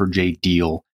named Jennifer J.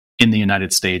 Deal in the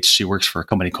United States. She works for a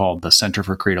company called the Center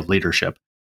for Creative Leadership.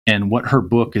 And what her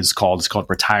book is called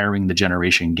Retiring the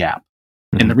Generation Gap.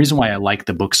 And the reason why I like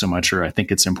the book so much, or I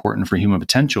think it's important for human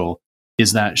potential,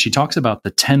 is that she talks about the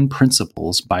 10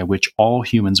 principles by which all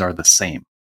humans are the same.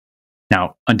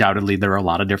 Now, undoubtedly, there are a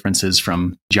lot of differences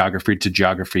from geography to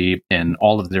geography and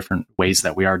all of the different ways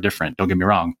that we are different. Don't get me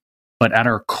wrong. But at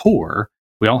our core,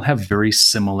 we all have very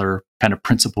similar kind of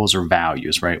principles or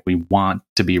values, right? We want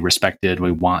to be respected.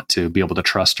 We want to be able to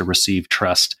trust or receive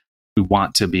trust. We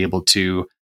want to be able to,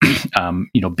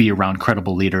 be around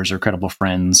credible leaders or credible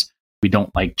friends. We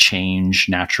don't like change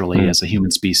naturally as a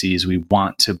human species. We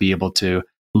want to be able to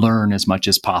learn as much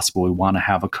as possible. We want to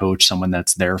have a coach, someone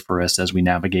that's there for us as we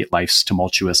navigate life's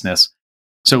tumultuousness.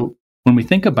 So when we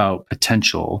think about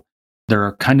potential, there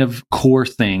are kind of core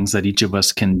things that each of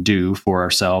us can do for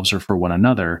ourselves or for one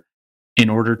another in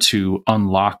order to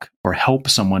unlock or help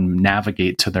someone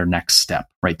navigate to their next step,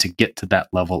 right? To get to that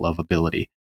level of ability.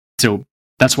 So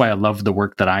that's why I love the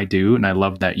work that I do. And I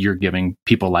love that you're giving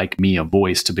people like me a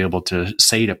voice to be able to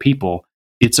say to people,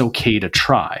 it's okay to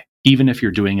try. Even if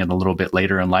you're doing it a little bit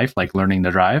later in life, like learning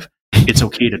to drive, it's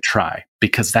okay to try,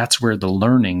 because that's where the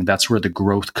learning, that's where the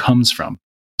growth comes from.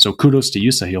 So kudos to you,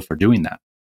 Sahil, for doing that.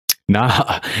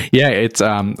 It's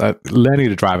learning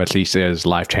to drive at least is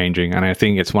life-changing. And I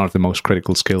think it's one of the most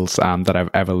critical skills that I've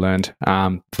ever learned,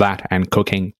 that and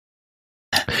cooking.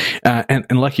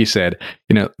 And like you said,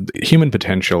 human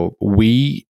potential,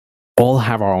 we all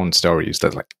have our own stories.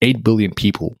 There's like 8 billion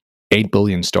people, 8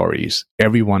 billion stories.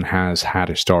 Everyone has had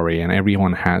a story and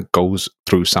everyone goes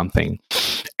through something.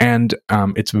 And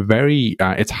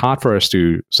it's hard for us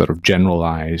to sort of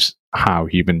generalize how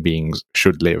human beings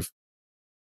should live.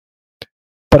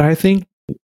 But I think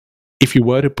if you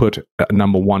were to put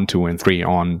number 1, 2, and 3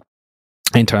 on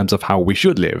in terms of how we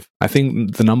should live, I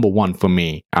think the number 1 for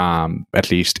me,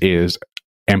 at least, is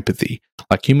empathy.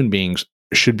 Like, human beings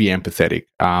should be empathetic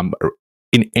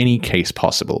in any case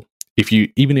possible.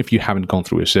 even if you haven't gone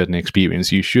through a certain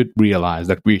experience, you should realize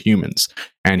that we're humans,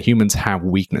 and humans have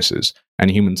weaknesses,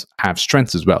 and humans have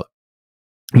strengths as well.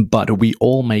 But we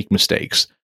all make mistakes.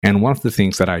 And one of the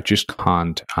things that I just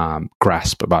can't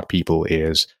grasp about people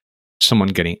is someone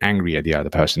getting angry at the other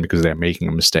person because they're making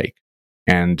a mistake.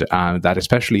 And that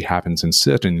especially happens in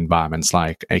certain environments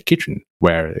like a kitchen,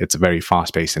 where it's a very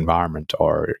fast-paced environment,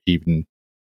 or even,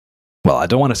 well, I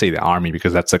don't want to say the army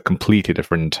because that's a completely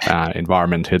different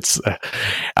environment. It's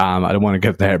I don't want to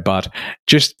get there, but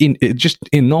just in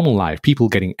normal life, people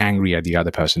getting angry at the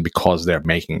other person because they're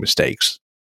making mistakes.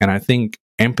 And I think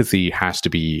empathy has to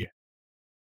be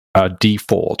a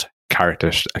default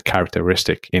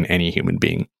characteristic in any human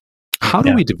being. How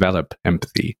do we develop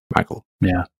empathy, Michael?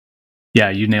 Yeah,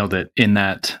 you nailed it. In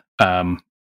that,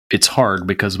 it's hard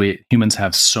because we humans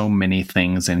have so many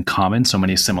things in common, so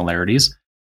many similarities,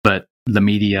 but the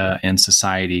media and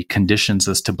society conditions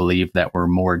us to believe that we're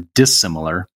more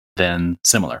dissimilar than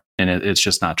similar, and it's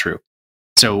just not true.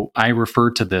 So I refer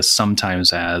to this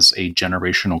sometimes as a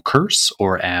generational curse,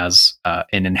 or as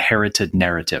an inherited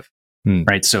narrative,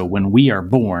 right? So when we are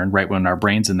born, right, when our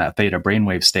brain's in that theta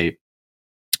brainwave state,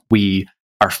 we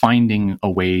are finding a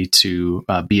way to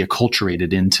be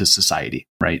acculturated into society,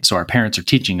 right? So our parents are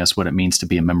teaching us what it means to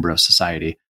be a member of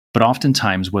society. But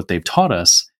oftentimes what they've taught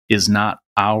us is not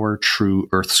our true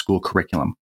Earth School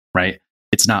curriculum, right?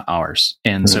 It's not ours.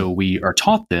 And so we are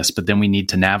taught this, but then we need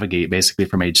to navigate basically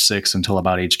from age 6 until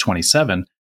about age 27,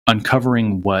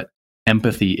 uncovering what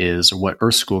empathy is, or what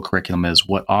Earth School curriculum is,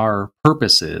 what our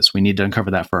purpose is. We need to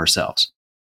uncover that for ourselves,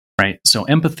 right? So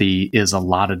empathy is a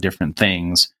lot of different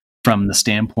things, from the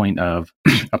standpoint of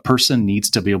a person needs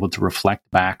to be able to reflect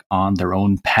back on their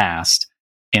own past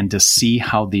and to see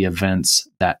how the events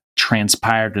that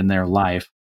transpired in their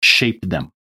life shaped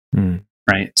them,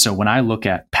 right? So when I look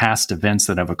at past events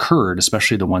that have occurred,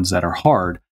 especially the ones that are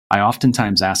hard, I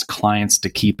oftentimes ask clients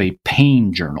to keep a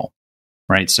pain journal,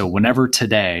 right? So whenever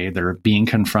today they're being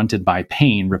confronted by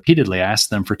pain repeatedly, I ask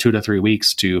them for 2 to 3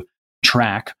 weeks to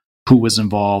track who was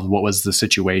involved, what was the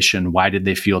situation, why did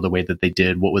they feel the way that they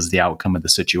did, what was the outcome of the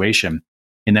situation.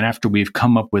 And then after we've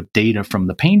come up with data from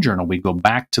the pain journal, we go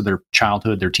back to their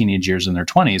childhood, their teenage years, and their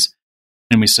 20s,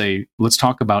 and we say, let's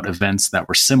talk about events that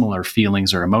were similar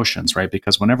feelings or emotions, right?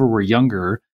 Because whenever we're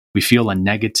younger, we feel a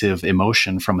negative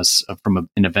emotion from an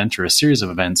event or a series of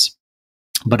events,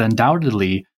 but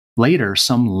undoubtedly later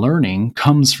some learning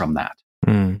comes from that,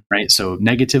 right? So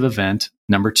negative event.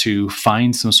 Number 2,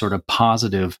 find some sort of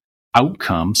positive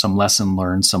outcome, some lesson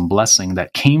learned, some blessing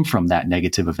that came from that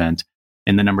negative event.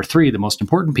 And then number 3, the most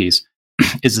important piece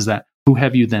is that who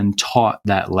have you then taught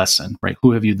that lesson, right?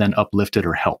 Who have you then uplifted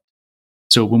or helped?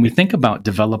 So when we think about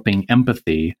developing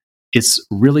empathy, it's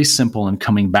really simple in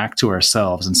coming back to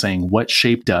ourselves and saying, what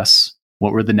shaped us?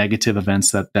 What were the negative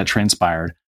events that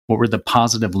transpired? What were the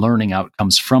positive learning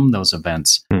outcomes from those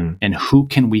events? And who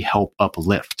can we help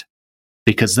uplift?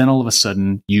 Because then all of a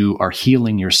sudden you are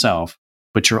healing yourself,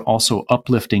 but you're also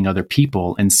uplifting other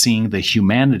people and seeing the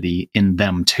humanity in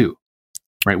them too,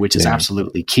 right? Which is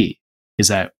absolutely key, is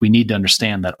that we need to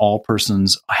understand that all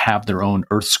persons have their own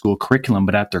Earth School curriculum,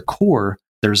 but at their core,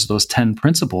 there's those 10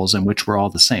 principles in which we're all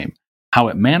the same. How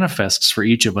it manifests for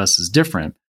each of us is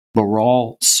different, but we're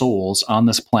all souls on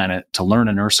this planet to learn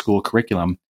an Earth School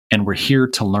curriculum, and we're here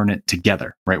to learn it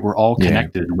together, right? We're all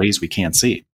connected in ways we can't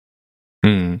see.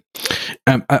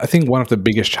 I think one of the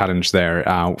biggest challenge there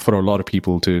for a lot of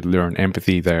people to learn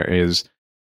empathy there is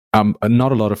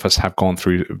not a lot of us have gone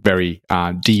through very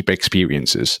deep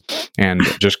experiences, and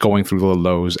just going through the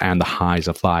lows and the highs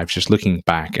of life, just looking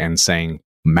back and saying,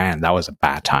 man, that was a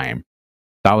bad time.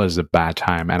 That was a bad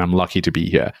time, and I'm lucky to be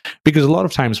here. Because a lot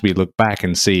of times we look back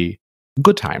and see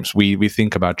good times. We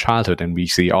think about childhood and we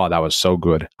see, oh, that was so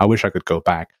good. I wish I could go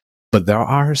back. But there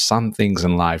are some things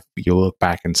in life you look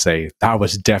back and say, that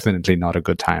was definitely not a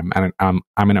good time, and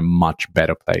I'm in a much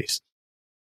better place.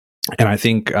 And I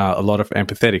think a lot of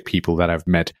empathetic people that I've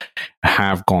met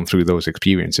have gone through those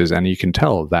experiences, and you can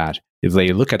tell that if they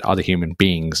look at other human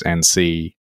beings and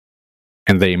see,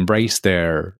 and they embrace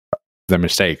their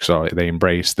mistakes, or they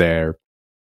embrace their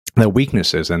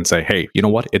weaknesses and say, hey, you know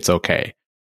what, it's okay.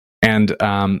 And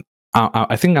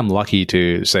I think I'm lucky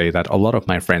to say that a lot of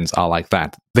my friends are like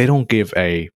that. They don't give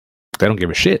a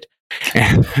shit,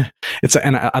 and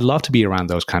and I'd love to be around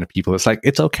those kind of people. It's like,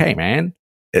 it's okay, man.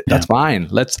 That's fine.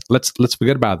 Let's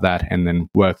forget about that and then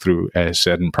work through a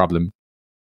certain problem.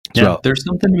 Yeah, there's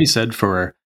something to be said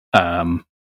for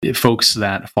folks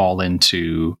that fall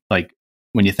into, like,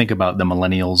 when you think about the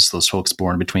millennials, those folks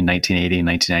born between 1980 and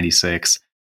 1996.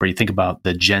 where you think about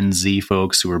the Gen Z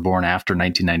folks who were born after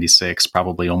 1996,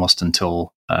 probably almost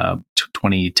until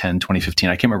 2010, 2015.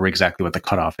 I can't remember exactly what the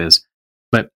cutoff is.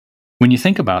 But when you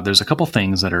think about, there's a couple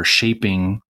things that are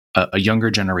shaping a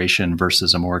younger generation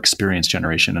versus a more experienced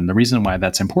generation. And the reason why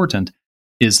that's important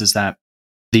is that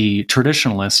the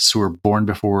traditionalists who were born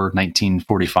before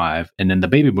 1945, and then the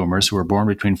baby boomers who were born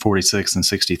between 46 and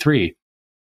 63,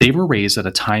 they were raised at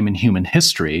a time in human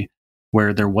history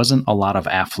where there wasn't a lot of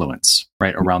affluence,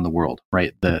 right, around the world,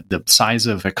 right? The size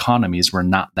of economies were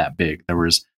not that big.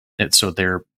 So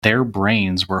their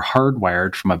brains were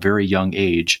hardwired from a very young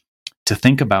age to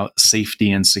think about safety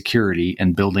and security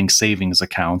and building savings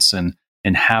accounts and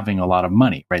having a lot of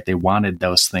money, right? They wanted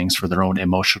those things for their own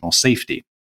emotional safety.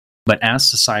 But as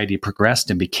society progressed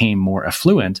and became more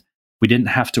affluent, we didn't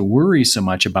have to worry so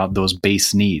much about those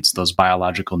base needs, those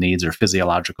biological needs or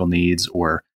physiological needs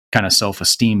or kind of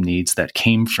self-esteem needs that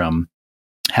came from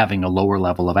having a lower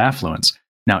level of affluence.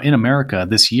 Now, in America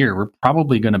this year, we're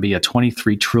probably going to be a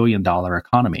 $23 trillion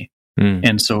economy.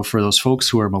 And so for those folks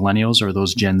who are millennials or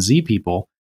those Gen Z people,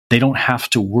 they don't have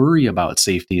to worry about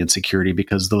safety and security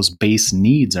because those base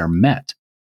needs are met.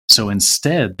 So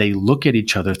instead, they look at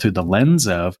each other through the lens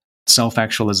of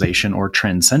self-actualization or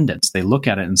transcendence. They look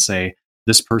at it and say,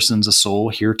 this person's a soul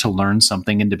here to learn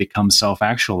something and to become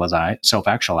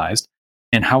self-actualized.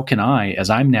 And how can I, as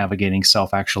I'm navigating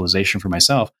self-actualization for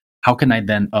myself, how can I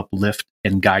then uplift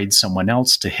and guide someone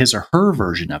else to his or her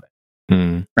version of it?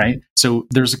 Right? So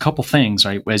there's a couple things,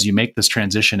 right? As you make this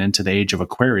transition into the age of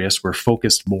Aquarius, we're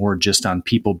focused more just on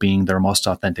people being their most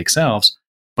authentic selves.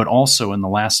 But also in the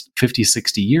last 50,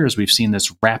 60 years, we've seen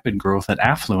this rapid growth at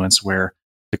affluence where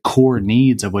the core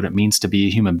needs of what it means to be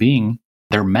a human being,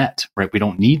 they're met, right? We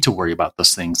don't need to worry about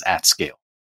those things at scale.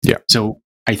 Yeah. So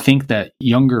I think that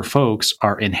younger folks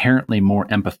are inherently more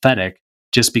empathetic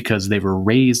just because they were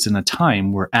raised in a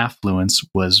time where affluence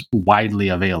was widely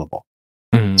available.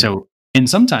 So, and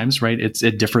sometimes, right,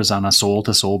 it differs on a soul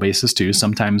to soul basis too.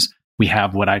 Sometimes we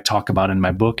have what I talk about in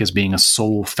my book as being a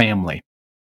soul family,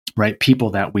 right? People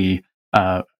that we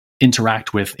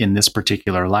interact with in this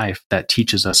particular life that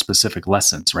teaches us specific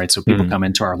lessons, right? So people come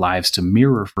into our lives to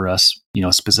mirror for us,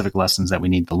 specific lessons that we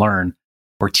need to learn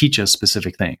or teach us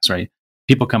specific things, right?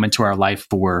 People come into our life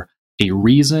for a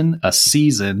reason, a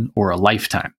season, or a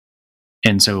lifetime.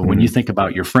 And so when you think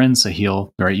about your friends,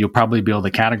 Sahil, right, you'll probably be able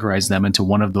to categorize them into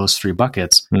one of those three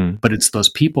buckets. But it's those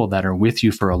people that are with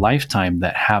you for a lifetime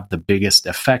that have the biggest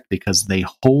effect because they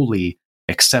wholly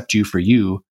accept you for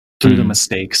you through the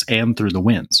mistakes and through the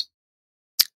wins.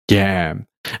 Yeah.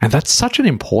 And that's such an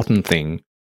important thing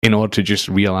in order to just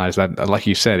realize that, like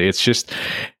you said, it's just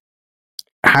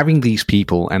having these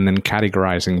people and then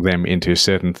categorizing them into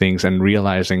certain things and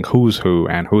realizing who's who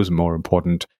and who's more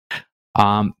important.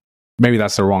 Maybe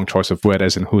that's the wrong choice of word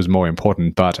as in who's more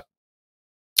important, but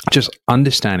just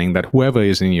understanding that whoever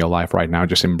is in your life right now,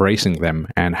 just embracing them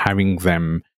and having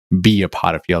them be a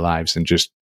part of your lives and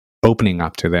just opening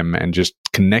up to them and just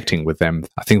connecting with them.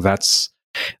 I think that's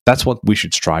what we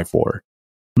should strive for.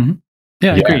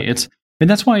 Yeah, I agree. And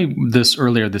that's why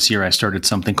earlier this year, I started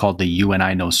something called the You and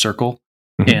I Know Circle.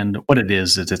 And what it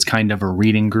is it's kind of a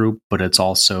reading group, but it's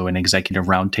also an executive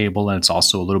roundtable, and it's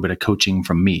also a little bit of coaching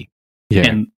from me. Yeah.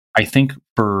 And I think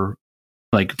for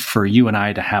you and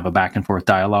I to have a back and forth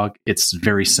dialogue, it's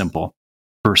very simple.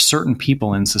 For certain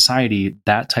people in society,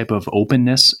 that type of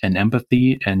openness and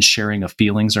empathy and sharing of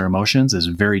feelings or emotions is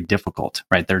very difficult,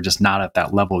 right? They're just not at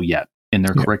that level yet in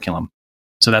their curriculum.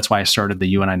 So that's why I started the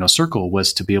You and I Know Circle,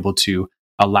 was to be able to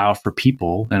allow for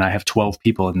people, and I have 12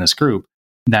 people in this group,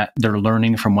 that they're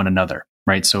learning from one another,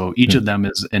 right? So each of them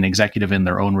is an executive in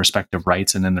their own respective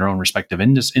rights and in their own respective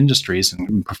industries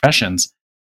and professions.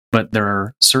 But there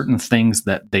are certain things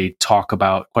that they talk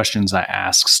about, questions I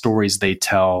ask, stories they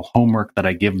tell, homework that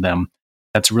I give them,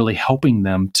 that's really helping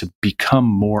them to become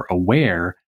more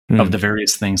aware of the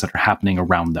various things that are happening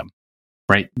around them,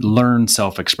 right? Learn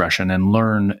self-expression and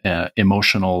learn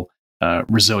emotional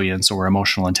resilience or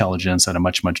emotional intelligence at a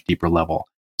much, much deeper level.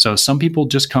 So some people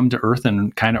just come to Earth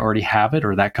and kind of already have it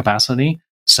or that capacity.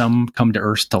 Some come to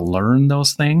Earth to learn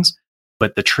those things.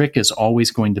 But the trick is always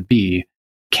going to be,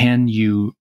 can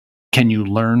you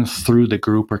learn through the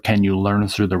group or can you learn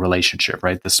through the relationship,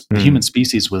 right? The human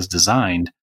species was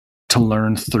designed to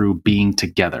learn through being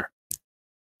together,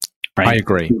 right? I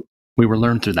agree. We were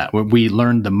learned through that. We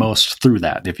learned the most through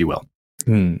that, if you will.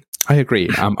 I agree.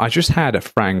 I just had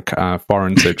Frank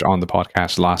Forensich on the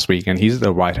podcast last week, and he's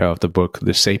the writer of the book,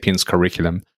 The Sapiens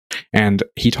Curriculum. And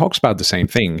he talks about the same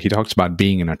thing. He talks about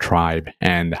being in a tribe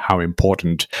and how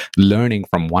important learning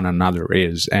from one another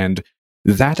is. And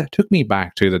that took me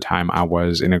back to the time I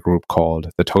was in a group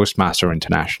called the Toastmaster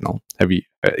International. Have you?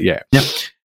 Yeah. Yep.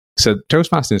 So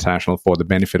Toastmaster International, for the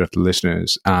benefit of the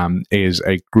listeners, is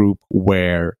a group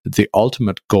where the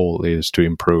ultimate goal is to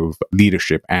improve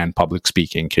leadership and public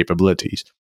speaking capabilities.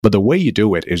 But the way you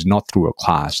do it is not through a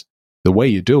class. The way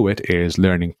you do it is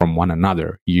learning from one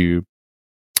another. You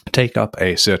take up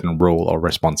a certain role or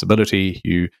responsibility.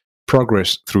 You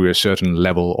progress through a certain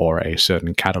level or a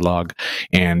certain catalog.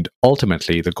 And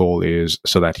ultimately, the goal is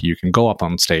so that you can go up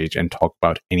on stage and talk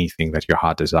about anything that your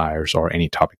heart desires or any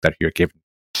topic that you're given.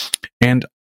 And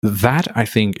that, I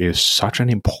think, is such an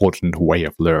important way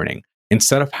of learning.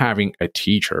 Instead of having a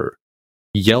teacher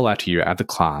yell at you at the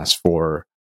class for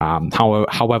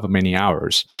however many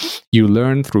hours, you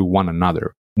learn through one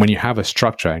another. When you have a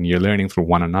structure and you're learning through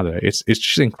one another, it's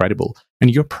just incredible.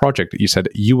 And your project, you said,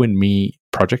 You and Me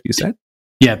project, you said?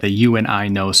 Yeah, the You and I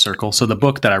Know Circle. So the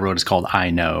book that I wrote is called I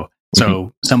Know.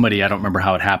 So somebody, I don't remember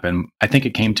how it happened. I think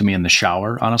it came to me in the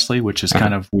shower, honestly, which is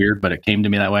kind of weird, but it came to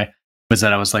me that way. Was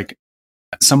that I was like,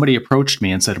 somebody approached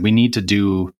me and said, we need to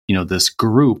do, this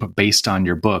group based on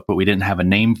your book, but we didn't have a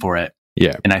name for it.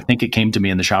 Yeah. And I think it came to me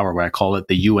in the shower where I call it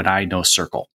the You and I Know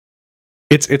Circle.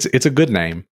 It's a good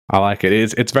name. I like it.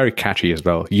 It's very catchy as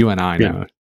well. You and I Know.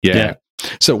 Yeah.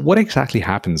 So what exactly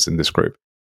happens in this group?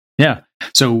 Yeah.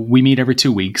 So we meet every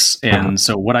 2 weeks. And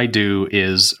so what I do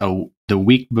is the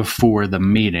week before the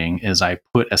meeting is I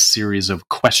put a series of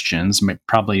questions,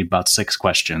 probably about 6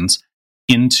 questions,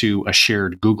 into a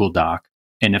shared Google Doc.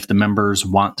 And if the members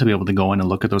want to be able to go in and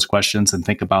look at those questions and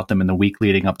think about them in the week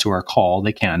leading up to our call,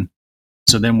 they can.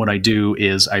 So then what I do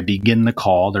is I begin the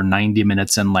call. They're 90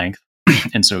 minutes in length.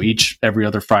 And so every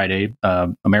other Friday,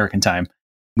 American time,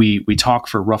 we talk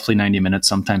for roughly 90 minutes,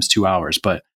 sometimes 2 hours.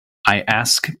 But I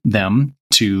ask them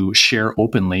to share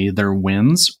openly their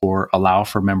wins or allow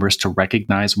for members to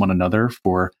recognize one another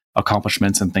for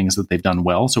accomplishments and things that they've done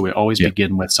well. So we always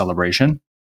begin with celebration.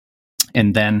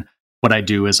 And then what I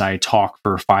do is I talk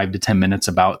for 5 to 10 minutes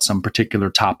about some particular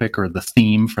topic or the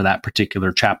theme for that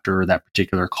particular chapter or that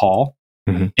particular call,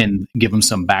 and give them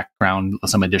some background,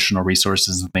 some additional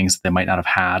resources and things that they might not have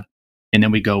had. And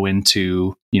then we go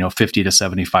into, 50 to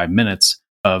 75 minutes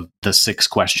of the 6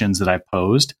 questions that I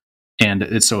posed.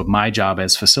 And so my job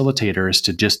as facilitator is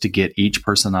to get each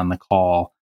person on the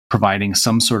call providing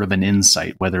some sort of an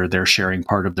insight, whether they're sharing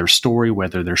part of their story,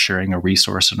 whether they're sharing a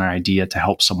resource or an idea to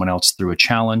help someone else through a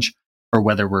challenge, or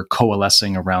whether we're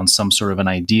coalescing around some sort of an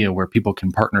idea where people can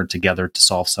partner together to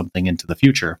solve something into the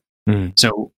future.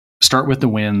 So start with the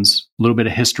wins, a little bit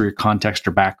of history or context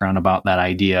or background about that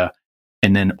idea,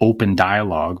 and then open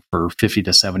dialogue for 50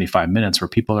 to 75 minutes where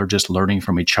people are just learning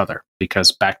from each other.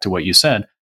 Because back to what you said,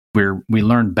 we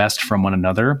learn best from one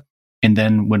another. And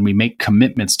then when we make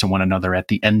commitments to one another at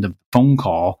the end of the phone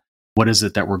call, what is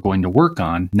it that we're going to work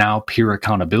on? Now peer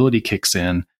accountability kicks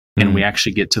in, and we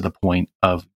actually get to the point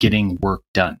of getting work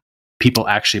done, people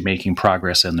actually making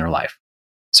progress in their life.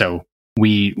 So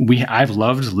I've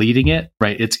loved leading it,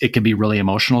 right? It can be really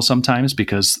emotional sometimes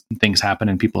because things happen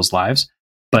in people's lives,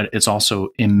 but it's also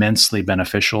immensely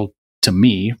beneficial to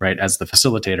me, right, as the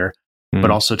facilitator, but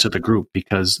also to the group,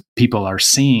 because people are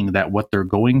seeing that what they're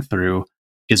going through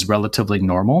is relatively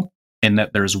normal and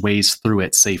that there's ways through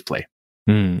it safely.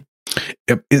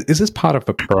 Is this part of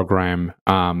a program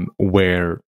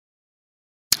where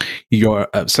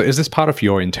so is this part of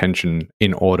your intention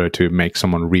in order to make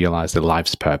someone realize their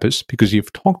life's purpose? Because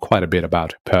you've talked quite a bit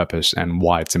about purpose and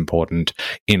why it's important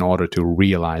in order to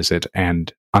realize it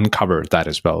and uncover that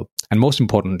as well. And most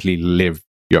importantly, live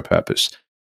your purpose.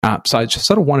 So I just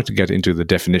sort of wanted to get into the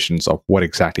definitions of what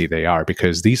exactly they are,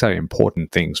 because these are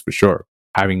important things for sure,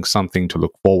 having something to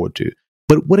look forward to.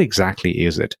 But what exactly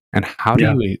is it? And how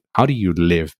do you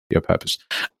live your purpose?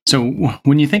 So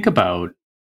when you think about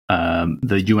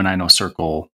the You and I Know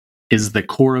Circle, is the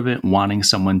core of it wanting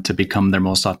someone to become their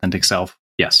most authentic self?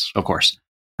 Yes, of course.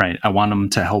 Right. I want them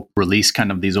to help release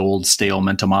kind of these old stale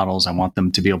mental models. I want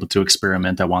them to be able to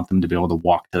experiment. I want them to be able to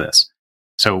walk to this.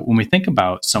 So when we think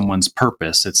about someone's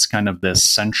purpose, it's kind of this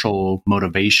central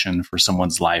motivation for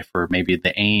someone's life, or maybe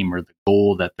the aim or the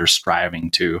goal that they're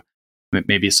striving to.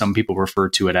 Maybe some people refer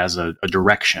to it as a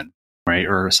direction, right?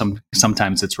 Or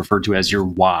sometimes it's referred to as your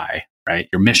why, right?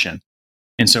 Your mission.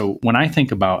 And so when I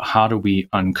think about how do we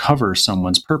uncover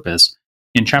someone's purpose,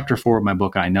 in chapter 4 of my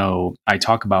book, I Know, I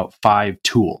talk about 5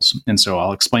 tools. And so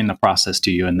I'll explain the process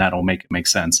to you, and that'll make it make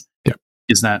sense. Yeah.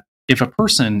 Is that if a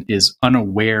person is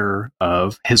unaware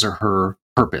of his or her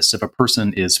purpose, if a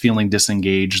person is feeling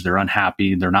disengaged, they're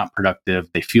unhappy, they're not productive,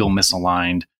 they feel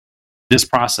misaligned, this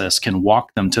process can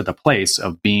walk them to the place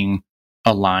of being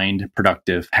aligned,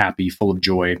 productive, happy, full of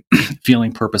joy,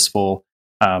 feeling purposeful,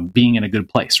 being in a good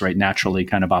place, right? Naturally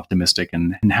kind of optimistic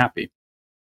and happy.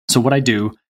 So what I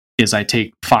do is I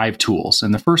take 5 tools.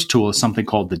 And the first tool is something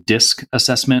called the DISC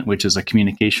assessment, which is a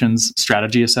communications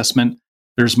strategy assessment.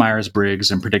 There's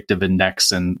Myers-Briggs and Predictive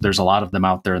Index, and there's a lot of them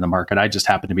out there in the market. I just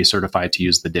happen to be certified to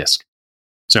use the DISC.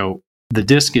 So the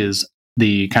DISC is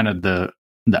the kind of the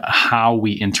how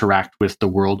we interact with the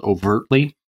world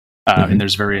overtly. And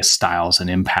there's various styles and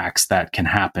impacts that can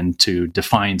happen to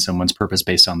define someone's purpose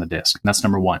based on the DISC. And that's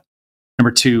number 1.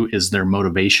 Number 2 is their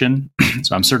motivation.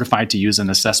 So I'm certified to use an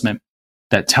assessment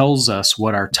that tells us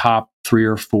what our top 3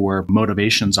 or 4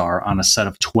 motivations are on a set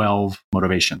of 12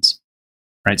 motivations.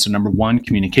 Right? So number 1,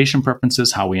 communication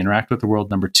preferences, how we interact with the world.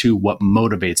 Number 2, what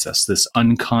motivates us, this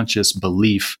unconscious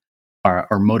belief or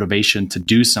motivation to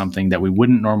do something that we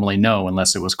wouldn't normally know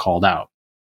unless it was called out.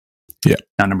 Yeah.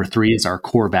 Now, number 3 is our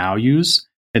core values.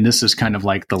 And this is kind of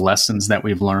like the lessons that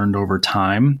we've learned over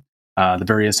time, the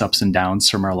various ups and downs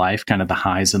from our life, kind of the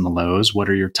highs and the lows. What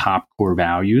are your top core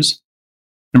values?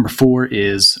 Number 4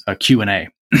 is a Q&A.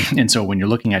 And so when you're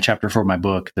looking at chapter 4 of my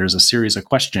book, there's a series of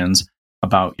questions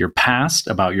about your past,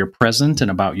 about your present, and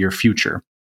about your future.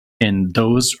 And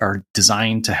those are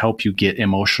designed to help you get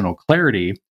emotional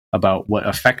clarity about what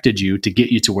affected you to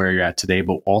get you to where you're at today,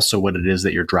 but also what it is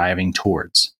that you're driving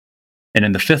towards. And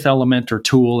then the 5th element or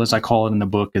tool, as I call it in the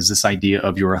book, is this idea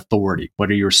of your authority. What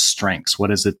are your strengths?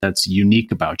 What is it that's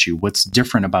unique about you? What's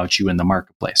different about you in the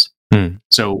marketplace?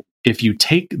 So if you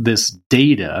take this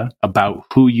data about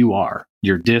who you are,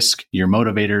 your DISC, your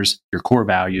motivators, your core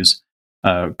values,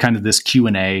 kind of this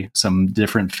Q&A, some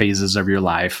different phases of your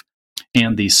life,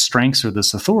 and these strengths or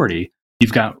this authority,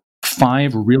 you've got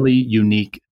 5 really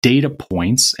unique data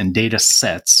points and data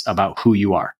sets about who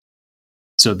you are.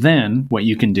 So then what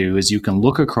you can do is you can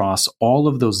look across all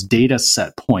of those data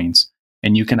set points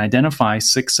and you can identify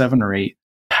 6, 7, or 8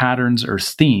 patterns or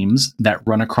themes that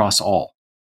run across all,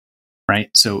 right?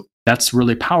 So that's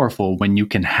really powerful when you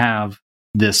can have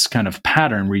this kind of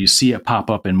pattern where you see it pop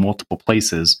up in multiple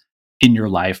places in your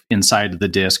life, inside of the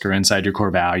DISC or inside your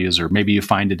core values, or maybe you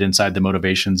find it inside the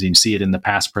motivations and you see it in the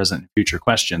past, present, and future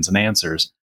questions and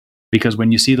answers. Because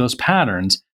when you see those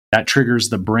patterns, that triggers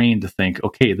the brain to think,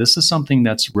 okay, this is something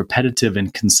that's repetitive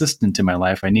and consistent in my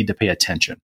life. I need to pay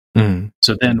attention.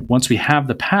 So then once we have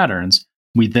the patterns,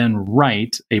 we then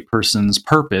write a person's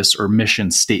purpose or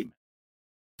mission statement.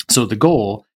 So the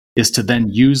goal is to then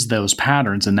use those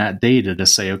patterns and that data to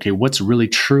say, okay, what's really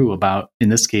true about, in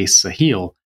this case,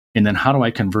 Sahil? And then how do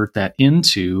I convert that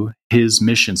into his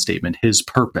mission statement, his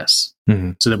purpose?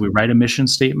 So that we write a mission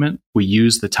statement, we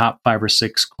use the top 5 or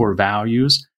 6 core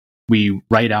values, we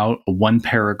write out a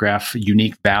 1-paragraph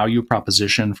unique value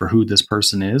proposition for who this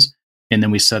person is, and then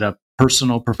we set up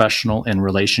personal, professional, and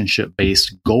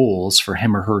relationship-based goals for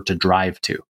him or her to drive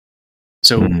to.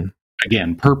 So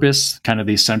again, purpose, kind of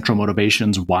these central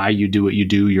motivations, why you do what you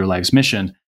do, your life's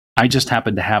mission. I just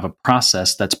happen to have a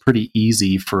process that's pretty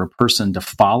easy for a person to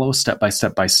follow step by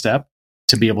step by step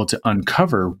to be able to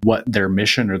uncover what their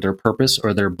mission or their purpose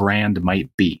or their brand might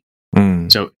be.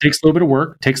 So it takes a little bit of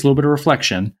work, takes a little bit of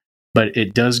reflection, but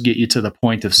it does get you to the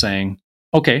point of saying,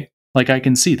 okay, like I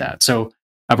can see that. So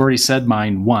I've already said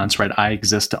mine once, right? I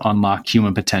exist to unlock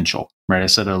human potential, right? I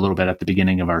said it a little bit at the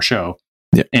beginning of our show.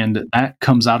 Yeah. And that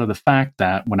comes out of the fact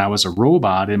that when I was a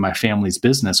robot in my family's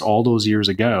business all those years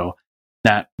ago,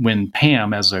 that when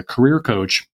Pam, as a career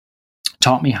coach,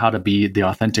 taught me how to be the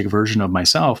authentic version of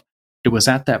myself, it was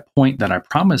at that point that I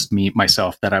promised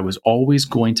myself that I was always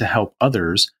going to help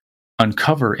others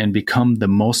uncover and become the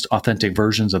most authentic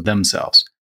versions of themselves.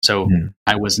 So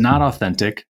I was not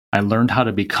authentic. I learned how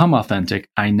to become authentic.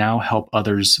 I now help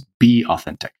others be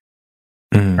authentic,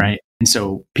 right? And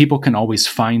so people can always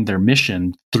find their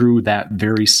mission through that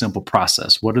very simple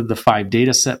process. What are the 5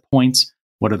 data set points?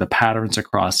 What are the patterns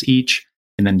across each?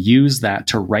 And then use that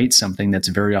to write something that's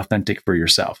very authentic for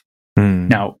yourself.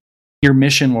 Now, your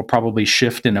mission will probably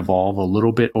shift and evolve a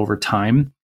little bit over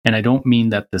time. And I don't mean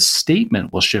that the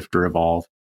statement will shift or evolve,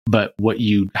 but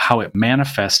how it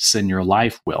manifests in your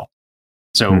life will.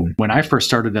 So when I first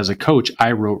started as a coach,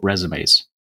 I wrote resumes,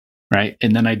 right?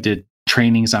 And then I did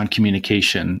trainings on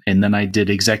communication. And then I did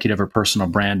executive or personal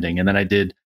branding. And then I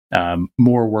did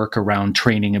more work around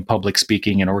training and public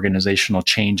speaking and organizational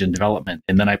change and development.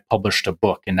 And then I published a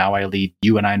book, and now I lead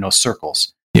You and I Know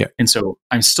Circles. Yeah. And so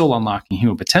I'm still unlocking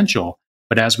human potential,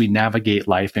 but as we navigate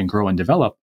life and grow and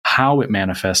develop, how it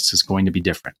manifests is going to be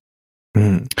different.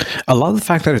 I love the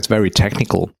fact that it's very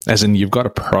technical, as in you've got a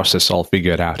process all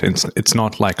figured out. It's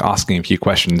not like asking a few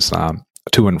questions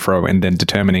to and fro and then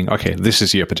determining, okay, this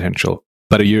is your potential.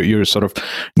 but you're sort of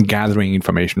gathering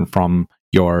information from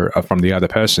from the other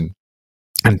person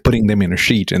and putting them in a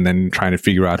sheet and then trying to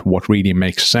figure out what really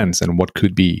makes sense and what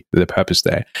could be the purpose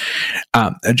there.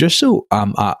 Just so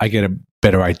I get a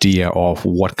better idea of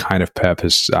what kind of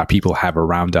purpose people have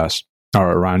around us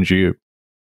or around you.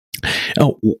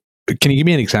 Oh, can you give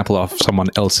me an example of someone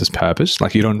else's purpose?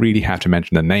 Like, you don't really have to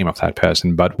mention the name of that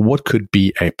person, but what could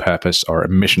be a purpose or a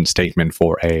mission statement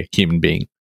for a human being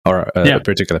or a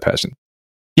particular person?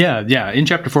 Yeah. In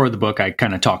chapter 4 of the book, I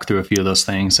kind of talk through a few of those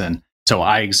things. And so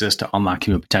I exist to unlock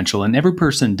human potential, and every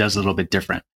person does a little bit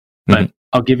different. But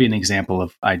I'll give you an example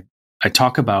of, I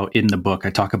talk about in the book, I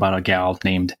talk about a gal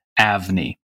named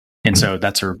Avni. And so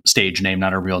that's her stage name,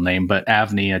 not her real name, but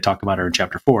Avni, I talk about her in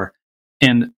chapter 4.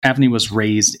 And Avni was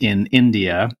raised in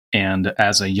India, and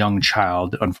as a young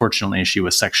child, unfortunately, she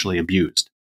was sexually abused.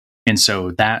 And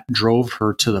so that drove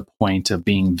her to the point of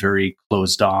being very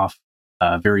closed off,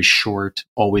 very short,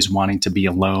 always wanting to be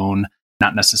alone,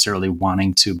 not necessarily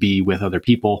wanting to be with other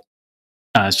people.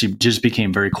 She just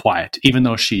became very quiet, even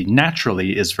though she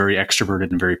naturally is very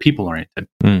extroverted and very people-oriented.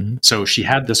 So she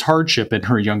had this hardship in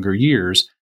her younger years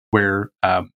where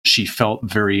she felt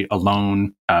very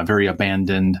alone, very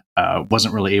abandoned,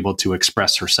 wasn't really able to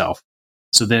express herself.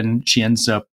 So then she ends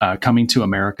up coming to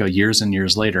America years and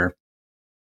years later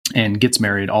and gets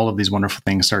married. All of these wonderful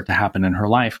things start to happen in her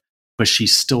life, but she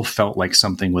still felt like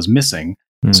something was missing.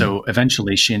 So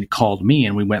eventually she called me,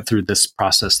 and we went through this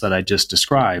process that I just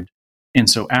described. And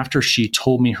so after she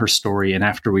told me her story and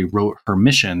after we wrote her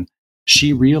mission,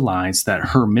 she realized that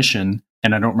her mission,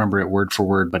 and I don't remember it word for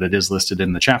word, but it is listed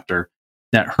in the chapter,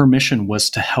 that her mission was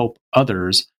to help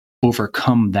others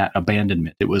overcome that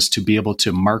abandonment. It was to be able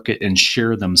to market and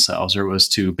share themselves, or it was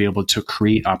to be able to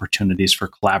create opportunities for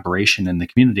collaboration in the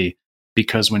community.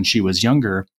 Because when she was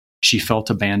younger, she felt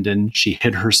abandoned. She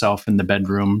hid herself in the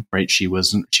bedroom, right? She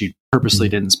purposely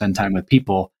didn't spend time with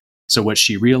people. So what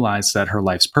she realized that her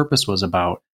life's purpose was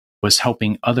about was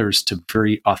helping others to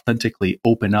very authentically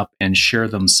open up and share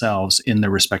themselves in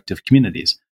their respective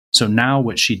communities. So now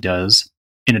what she does,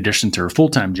 in addition to her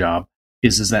full-time job,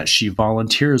 is that she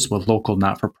volunteers with local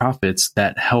not-for-profits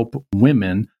that help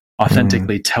women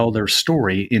authentically tell their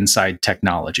story inside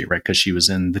technology, right? Because she was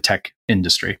in the tech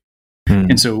industry.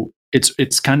 And so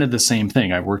it's kind of the same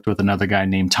thing. I worked with another guy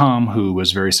named Tom who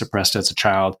was very suppressed as a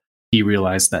child. He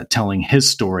realized that telling his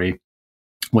story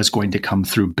was going to come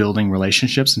through building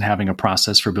relationships and having a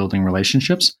process for building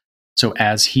relationships. So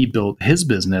as he built his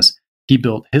business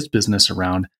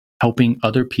around helping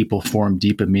other people form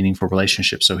deep and meaningful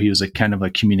relationships. So he was a kind of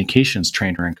a communications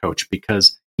trainer and coach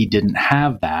because he didn't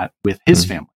have that with his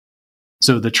family.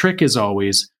 So the trick is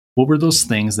always, what were those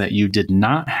things that you did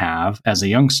not have as a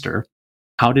youngster?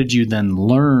 How did you then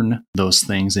learn those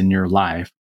things in your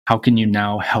life? How can you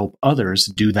now help others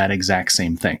do that exact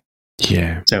same thing?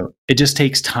 Yeah. So it just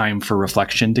takes time for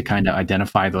reflection to kind of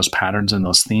identify those patterns and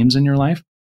those themes in your life,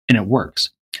 and it works.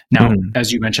 Now,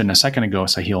 as you mentioned a second ago,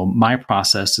 Sahil, my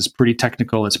process is pretty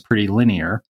technical. It's pretty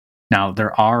linear. Now,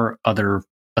 there are other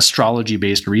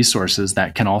astrology-based resources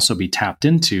that can also be tapped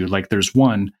into. Like there's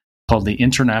one called the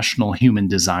International Human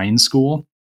Design School,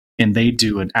 and they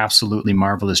do an absolutely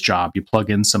marvelous job. You plug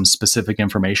in some specific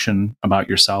information about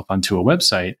yourself onto a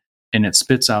website, and it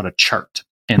spits out a chart.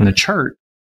 And the chart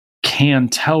can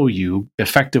tell you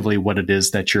effectively what it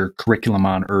is that your curriculum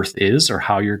on Earth is, or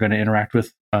how you're going to interact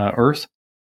with Earth.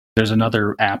 There's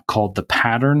another app called The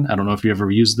Pattern. I don't know if you ever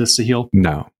used this, Sahil.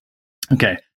 No.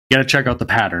 Okay. You got to check out The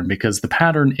Pattern, because The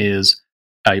Pattern is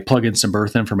you plug in some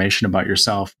birth information about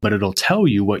yourself, but it'll tell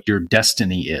you what your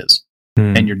destiny is.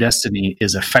 And your destiny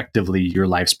is effectively your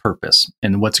life's purpose.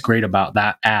 And what's great about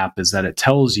that app is that it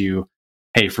tells you,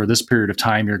 hey, for this period of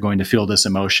time, you're going to feel this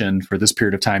emotion. For this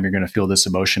period of time, you're going to feel this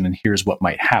emotion. And here's what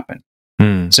might happen.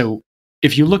 So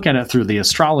if you look at it through the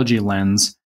astrology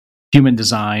lens, human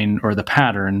design or The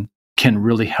Pattern can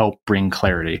really help bring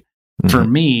clarity. For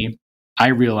me, I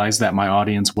realized that my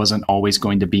audience wasn't always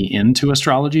going to be into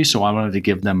astrology. So I wanted to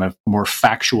give them a more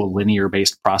factual,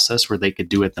 linear-based process where they could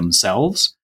do it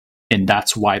themselves. And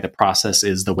that's why the process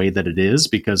is the way that it is,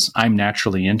 because I'm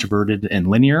naturally introverted and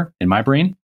linear in my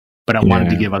brain, but I wanted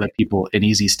to give other people an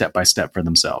easy step-by-step for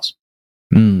themselves.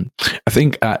 I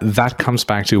think that comes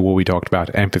back to what we talked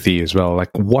about, empathy as well.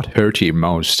 Like, what hurt you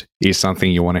most is something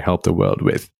you want to help the world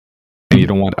with, and you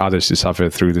don't want others to suffer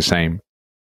through the same.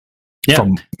 Yeah.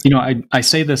 I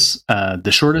say this,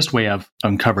 the shortest way I've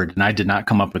uncovered, and I did not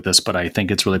come up with this, but I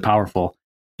think it's really powerful,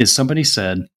 is somebody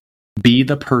said, be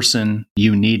the person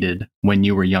you needed when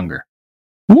you were younger.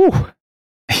 Woo!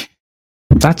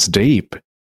 That's deep.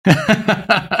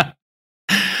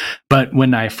 But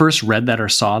when I first read that or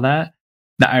saw that,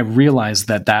 I realized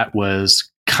that was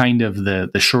kind of the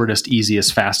shortest,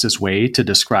 easiest, fastest way to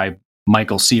describe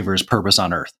Michael Seaver's purpose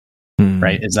on earth,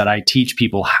 right? Is that I teach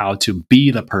people how to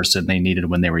be the person they needed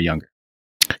when they were younger.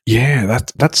 Yeah,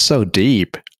 that's so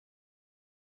deep.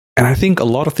 And I think a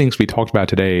lot of things we talked about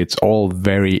today, it's all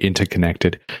very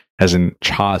interconnected, as in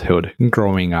childhood,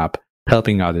 growing up,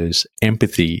 helping others,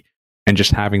 empathy, and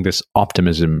just having this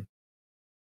optimism.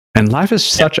 And life is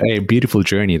such a beautiful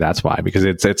journey. That's why, because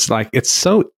it's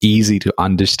so easy to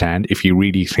understand if you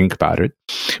really think about it,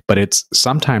 but it's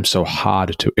sometimes so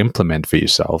hard to implement for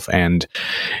yourself. And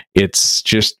it's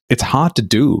hard to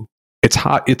do.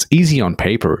 It's easy on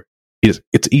paper.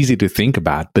 It's easy to think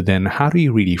about, but then how do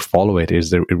you really follow it is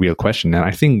the real question. And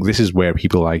I think this is where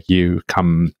people like you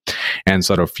come and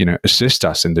sort of, assist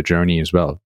us in the journey as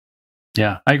well.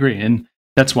 Yeah, I agree. And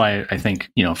that's why I think,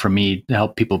 for me to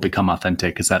help people become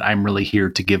authentic is that I'm really here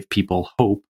to give people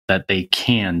hope that they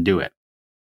can do it.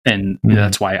 And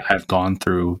that's why I've gone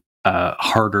through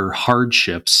harder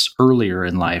hardships earlier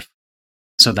in life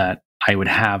so that I would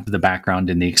have the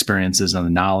background and the experiences and the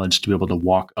knowledge to be able to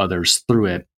walk others through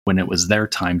it when it was their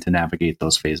time to navigate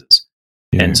those phases.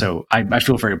 Yeah. And so I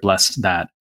feel very blessed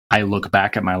that I look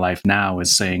back at my life now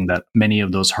as saying that many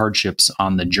of those hardships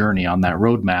on the journey, on that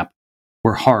roadmap,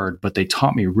 were hard, but they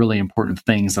taught me really important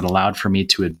things that allowed for me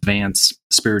to advance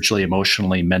spiritually,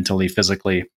 emotionally, mentally,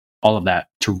 physically, all of that,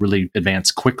 to really advance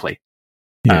quickly.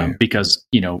 Because,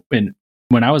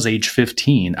 when I was age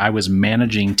 15, I was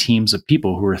managing teams of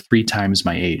people who were 3 times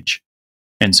my age.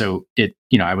 And so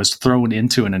I was thrown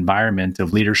into an environment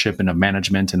of leadership and of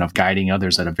management and of guiding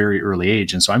others at a very early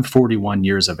age. And so I'm 41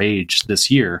 years of age this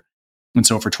year. And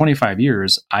so for 25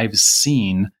 years, I've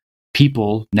seen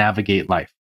people navigate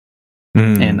life.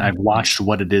 And I've watched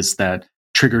what it is that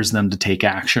triggers them to take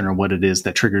action or what it is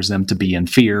that triggers them to be in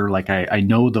fear. Like I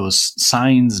know those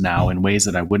signs now in ways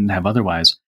that I wouldn't have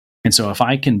otherwise. And so if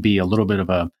I can be a little bit of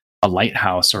a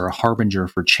lighthouse or a harbinger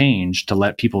for change to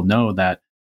let people know that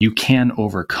you can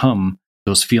overcome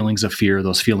those feelings of fear,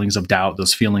 those feelings of doubt,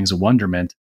 those feelings of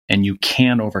wonderment, and you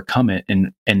can overcome it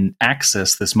and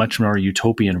access this much more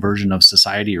utopian version of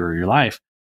society or your life,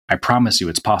 I promise you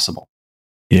it's possible.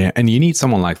 Yeah, and you need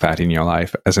someone like that in your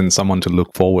life, as in someone to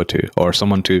look forward to, or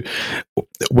someone to,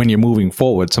 when you're moving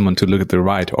forward, someone to look at the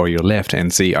right or your left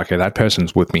and see, okay, that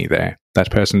person's with me there. That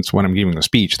person's, when I'm giving a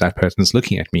speech, that person's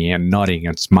looking at me and nodding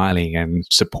and smiling and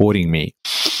supporting me.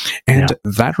 And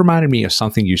that reminded me of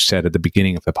something you said at the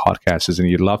beginning of the podcast, is, and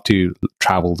you'd love to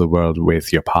travel the world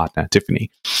with your partner, Tiffany.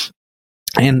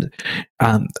 And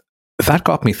that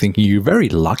got me thinking, you're very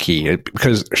lucky,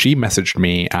 because she messaged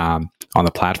me on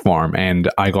the platform and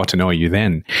I got to know you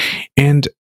then. And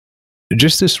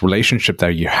just this relationship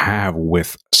that you have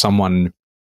with someone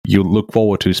you look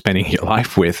forward to spending your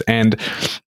life with and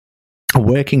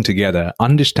working together,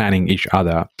 understanding each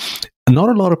other. Not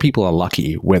a lot of people are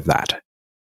lucky with that.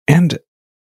 And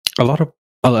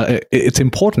it's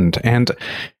important. And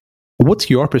what's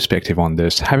your perspective on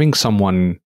this? Having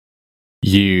someone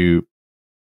you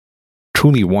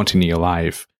truly want in your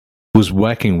life who's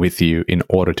working with you in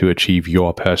order to achieve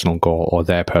your personal goal or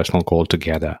their personal goal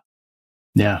together.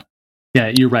 Yeah,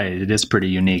 you're right. It is pretty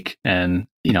unique. And,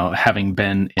 having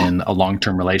been in a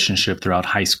long-term relationship throughout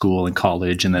high school and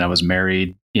college, and then I was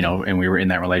married, and we were in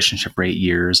that relationship for 8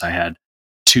 years. I had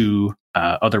 2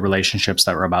 other relationships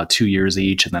that were about 2 years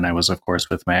each. And then I was, of course,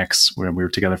 with my ex, where we were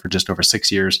together for just over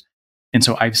 6 years. And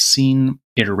so I've seen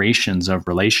iterations of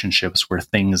relationships where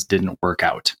things didn't work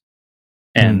out.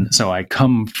 And so I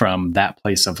come from that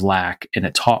place of lack, and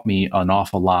it taught me an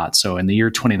awful lot. So in the year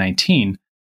 2019,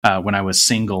 when I was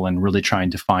single and really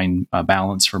trying to find a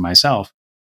balance for myself,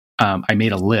 I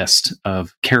made a list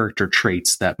of character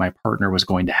traits that my partner was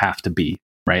going to have to be,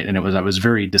 right? And I was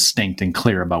very distinct and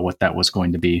clear about what that was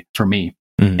going to be for me.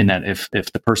 And that if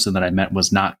the person that I met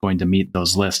was not going to meet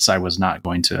those lists, I was not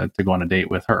going to go on a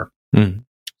date with her.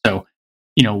 So,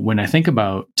 when I think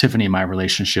about Tiffany and my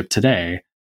relationship today,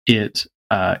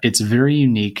 it's very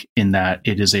unique in that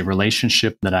it is a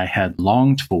relationship that I had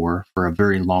longed for a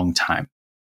very long time,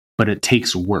 but it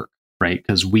takes work, right?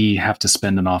 Because we have to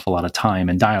spend an awful lot of time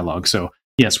in dialogue. So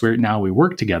yes, we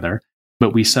work together,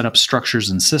 but we set up structures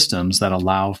and systems that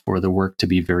allow for the work to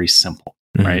be very simple,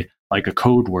 right? Like a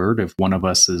code word if one of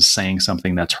us is saying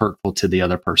something that's hurtful to the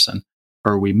other person,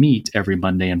 or we meet every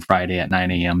Monday and Friday at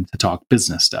 9 a.m. to talk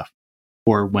business stuff.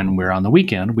 Or when we're on the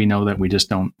weekend, we know that we just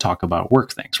don't talk about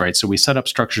work things, right? So we set up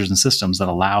structures and systems that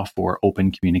allow for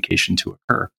open communication to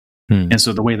occur. And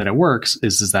so the way that it works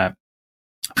is that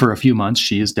for a few months,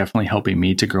 she is definitely helping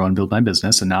me to grow and build my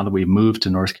business. And now that we've moved to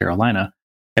North Carolina,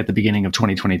 at the beginning of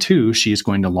 2022, she's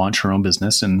going to launch her own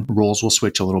business and roles will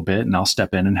switch a little bit and I'll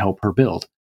step in and help her build.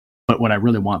 But what I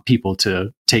really want people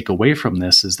to take away from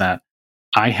this is that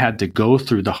I had to go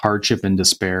through the hardship and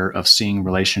despair of seeing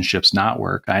relationships not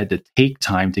work. I had to take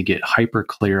time to get hyper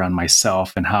clear on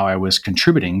myself and how I was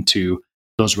contributing to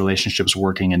those relationships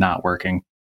working and not working.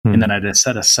 And then I had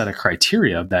to set a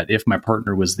criteria that if my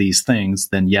partner was these things,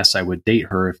 then yes, I would date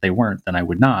her. If they weren't, then I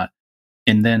would not.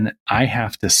 And then I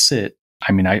have to sit.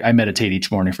 I mean, I meditate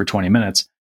each morning for 20 minutes,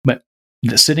 but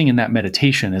sitting in that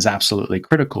meditation is absolutely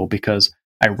critical because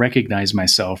I recognize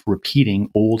myself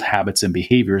repeating old habits and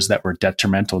behaviors that were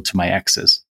detrimental to my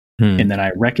exes. And then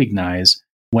I recognize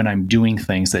when I'm doing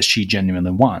things that she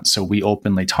genuinely wants. So we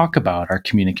openly talk about our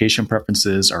communication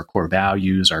preferences, our core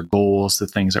values, our goals, the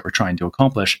things that we're trying to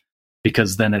accomplish,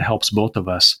 because then it helps both of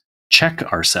us check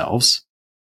ourselves,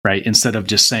 right? Instead of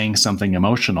just saying something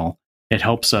emotional, it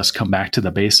helps us come back to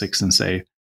the basics and say,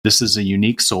 this is a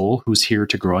unique soul who's here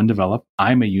to grow and develop.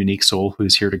 I'm a unique soul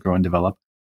who's here to grow and develop.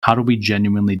 How do we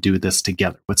genuinely do this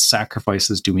together? What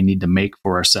sacrifices do we need to make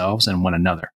for ourselves and one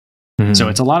another? So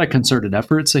it's a lot of concerted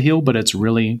effort, Sahil, but it's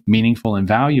really meaningful and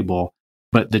valuable.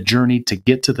 But the journey to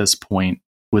get to this point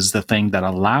was the thing that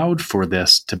allowed for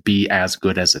this to be as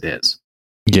good as it is.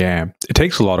 Yeah, it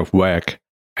takes a lot of work.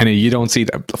 And you don't see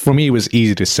that. For me, it was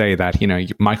easy to say that,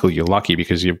 Michael, you're lucky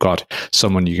because you've got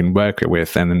someone you can work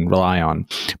with and then rely on.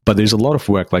 But there's a lot of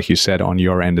work, like you said, on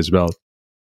your end as well.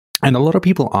 And a lot of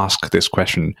people ask this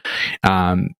question,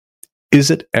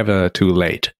 is it ever too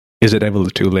late? Is it ever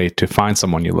too late to find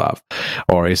someone you love?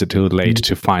 Or is it too late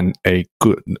to find a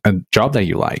job that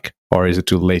you like? Or is it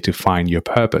too late to find your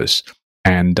purpose?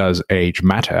 And does age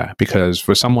matter? Because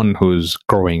for someone who's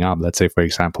growing up, let's say, for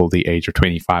example, the age of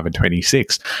 25 and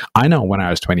 26, I know when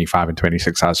I was 25 and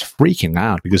 26, I was freaking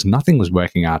out because nothing was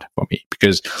working out for me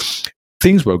because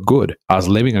things were good. I was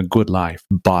living a good life,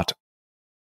 but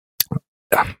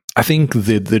I think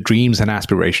the dreams and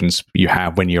aspirations you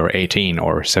have when you're 18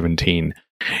 or 17,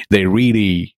 they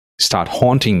really start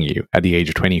haunting you at the age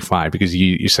of 25 because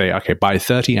you say, okay, by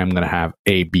 30, I'm going to have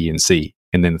A, B, and C.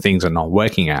 And then things are not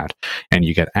working out and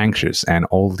you get anxious and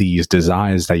all these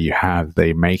desires that you have,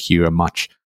 they make you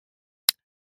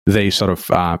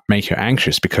make you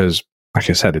anxious because, like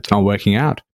I said, it's not working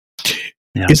out.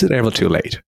 Yeah. Is it ever too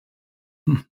late?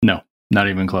 No, not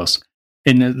even close.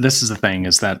 And this is the thing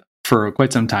is that for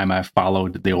quite some time, I've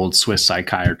followed the old Swiss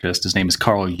psychiatrist. His name is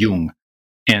Carl Jung.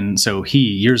 And so he,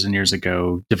 years and years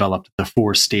ago, developed the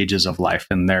 4 stages of life.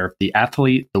 And they're the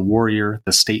athlete, the warrior,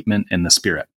 the statement, and the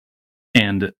spirit.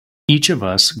 And each of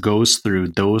us goes through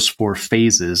those 4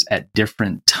 phases at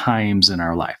different times in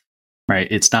our life, right?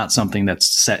 It's not something that's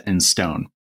set in stone.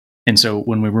 And so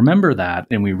when we remember that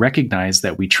and we recognize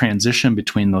that we transition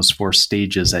between those 4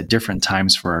 stages at different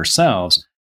times for ourselves,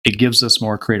 it gives us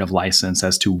more creative license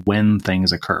as to when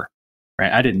things occur,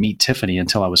 right? I didn't meet Tiffany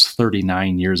until I was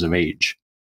 39 years of age,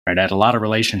 right? I had a lot of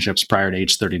relationships prior to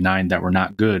age 39 that were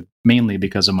not good, mainly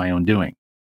because of my own doing.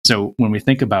 So when we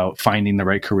think about finding the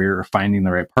right career or finding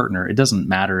the right partner, it doesn't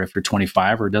matter if you're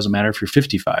 25 or it doesn't matter if you're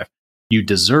 55. You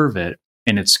deserve it,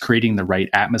 and it's creating the right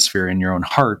atmosphere in your own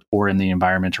heart or in the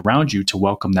environment around you to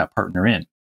welcome that partner in.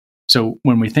 So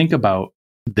when we think about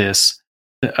this,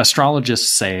 the astrologists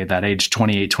say that age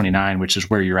 28, 29, which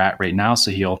is where you're at right now,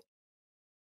 Sahil,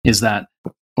 is that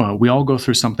we all go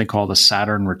through something called a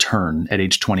Saturn return at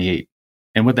age 28.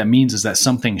 And what that means is that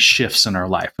something shifts in our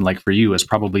life. And like for you, it's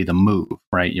probably the move,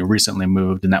 right? You recently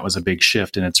moved and that was a big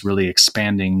shift and it's really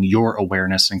expanding your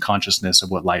awareness and consciousness of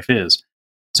what life is.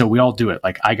 So we all do it.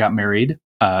 Like I got married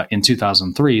in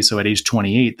 2003. So at age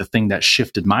 28, the thing that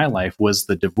shifted my life was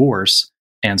the divorce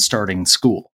and starting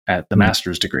school at the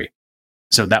master's degree.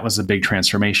 So that was a big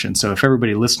transformation. So if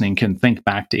everybody listening can think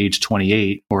back to age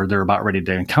 28 or they're about ready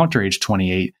to encounter age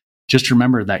 28, just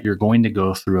remember that you're going to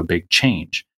go through a big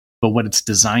change. But what it's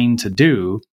designed to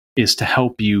do is to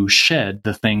help you shed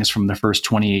the things from the first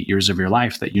 28 years of your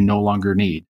life that you no longer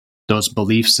need. Those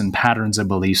beliefs and patterns of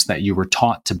beliefs that you were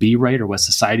taught to be right or what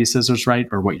society says was right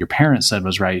or what your parents said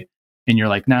was right. And you're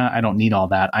like, nah, I don't need all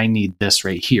that. I need this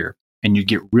right here. And you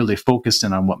get really focused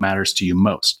in on what matters to you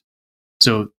most.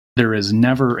 So there is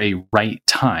never a right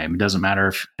time. It doesn't matter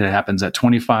if it happens at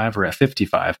 25 or at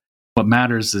 55. What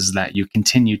matters is that you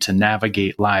continue to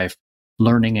navigate life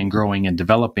learning and growing and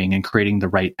developing and creating the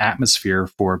right atmosphere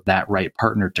for that right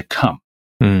partner to come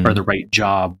or the right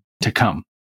job to come.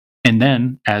 And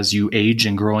then as you age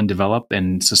and grow and develop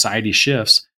and society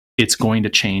shifts, it's going to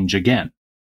change again,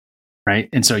 right?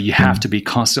 And so you have to be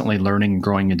constantly learning and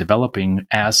growing and developing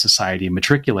as society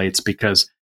matriculates because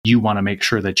you want to make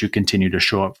sure that you continue to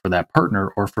show up for that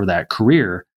partner or for that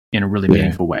career in a really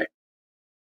meaningful way.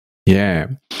 Yeah.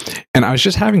 And I was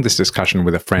just having this discussion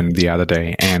with a friend the other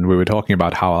day, and we were talking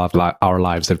about how our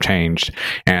lives have changed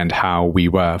and how we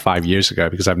were 5 years ago,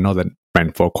 because I've known that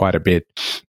friend for quite a bit.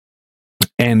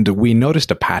 And we noticed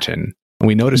a pattern.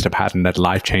 We noticed a pattern that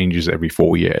life changes every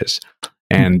 4 years.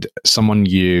 And someone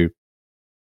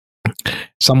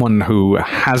who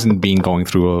hasn't been going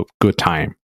through a good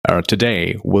time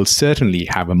today will certainly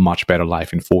have a much better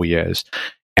life in 4 years.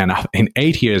 And in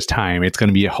 8 years' time, it's going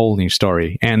to be a whole new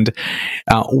story. And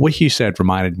what you said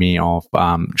reminded me of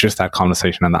just that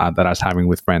conversation that I was having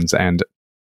with friends. And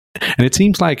it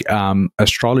seems like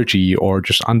astrology, or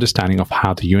just understanding of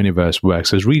how the universe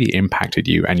works, has really impacted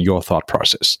you and your thought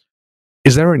process.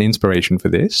 Is there an inspiration for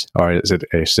this, or is it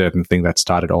a certain thing that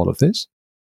started all of this?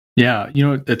 Yeah,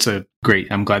 it's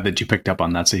I'm glad that you picked up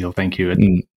on that, Sahil. Thank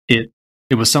you.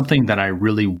 It was something that I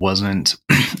really wasn't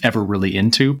ever really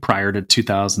into prior to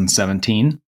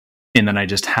 2017. And then I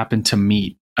just happened to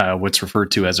meet what's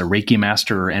referred to as a Reiki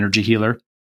master or energy healer.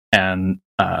 And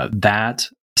that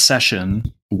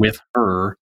session with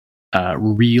her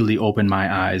really opened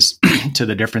my eyes to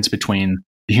the difference between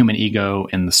the human ego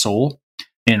and the soul,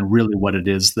 and really what it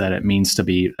is that it means to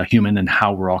be a human and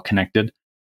how we're all connected.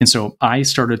 And so I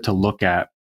started to look at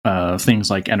things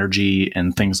like energy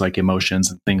and things like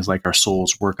emotions and things like our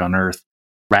souls work on Earth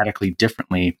radically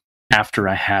differently after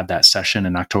I had that session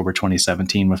in October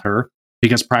 2017 with her.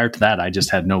 Because prior to that, I just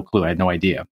had no clue. I had no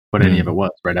idea what any of it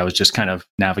was, right? I was just kind of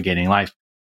navigating life.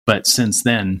 But since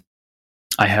then,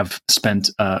 I have spent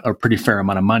a pretty fair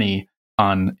amount of money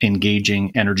on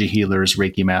engaging energy healers,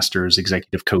 Reiki masters,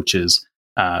 executive coaches.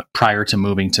 Prior to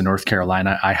moving to North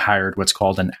Carolina, I hired what's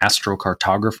called an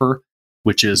astrocartographer,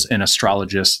 which is an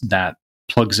astrologist that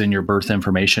plugs in your birth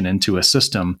information into a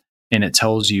system, and it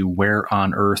tells you where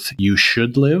on Earth you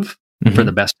should live for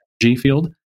the best energy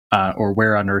field, or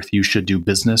where on Earth you should do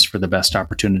business for the best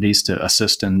opportunities to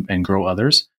assist and grow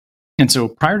others. And so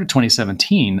prior to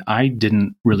 2017, I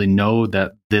didn't really know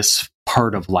that this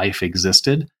part of life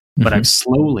existed, but I've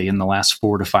slowly, in the last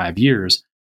 4 to 5 years,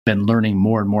 been learning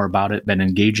more and more about it, been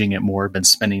engaging it more, been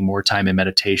spending more time in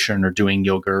meditation or doing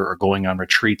yoga or going on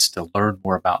retreats to learn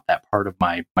more about that part of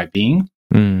my being.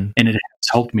 And it has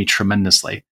helped me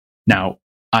tremendously. Now,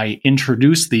 I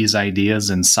introduced these ideas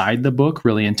inside the book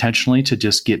really intentionally to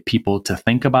just get people to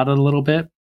think about it a little bit,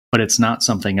 but it's not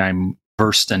something I'm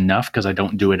versed enough, because I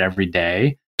don't do it every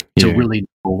day, to really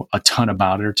know a ton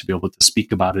about it or to be able to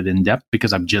speak about it in depth,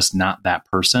 because I'm just not that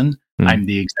person. I'm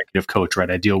the executive coach, right?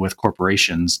 I deal with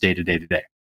corporations day to day.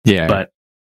 Yeah. But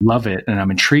love it, and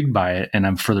I'm intrigued by it, and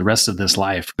I'm, for the rest of this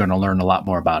life, going to learn a lot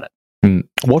more about it.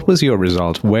 What was your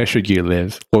result? Where should you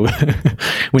live?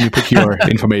 When you put your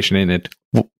information in it?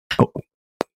 That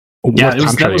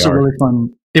was a really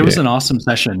fun. It was an awesome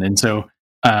session. And so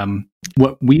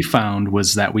what we found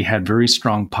was that we had very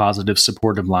strong, positive,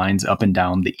 supportive lines up and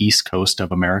down the East Coast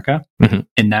of America.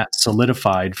 And that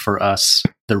solidified for us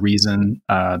the reason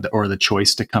or the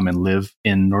choice to come and live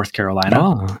in North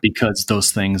Carolina, because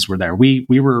those things were there. We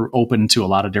were open to a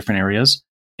lot of different areas.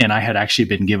 And I had actually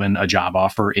been given a job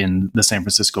offer in the San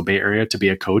Francisco Bay Area to be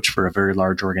a coach for a very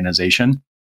large organization.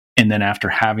 And then after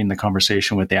having the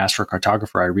conversation with the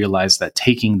astrocartographer, I realized that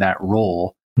taking that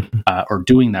role or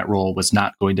doing that role was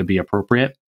not going to be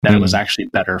appropriate, that it was actually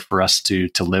better for us to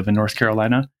live in North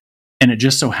Carolina. And it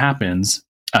just so happens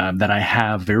that I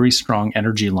have very strong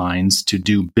energy lines to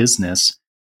do business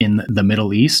in the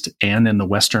Middle East and in the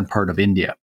western part of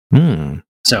India.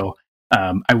 So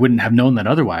I wouldn't have known that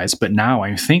otherwise, but now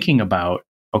I'm thinking about,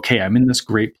 okay, I'm in this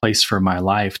great place for my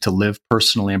life to live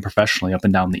personally and professionally up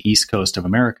and down the East Coast of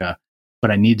America,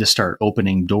 but I need to start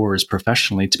opening doors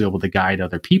professionally to be able to guide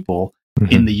other people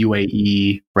in the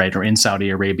UAE, right, or in Saudi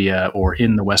Arabia, or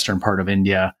in the western part of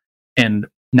India. And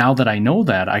now that I know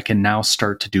that, I can now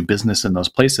start to do business in those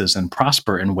places and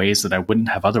prosper in ways that I wouldn't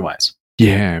have otherwise.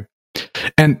 Yeah.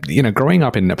 And, growing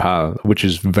up in Nepal, which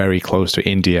is very close to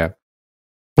India,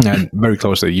 and very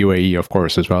close to the UAE, of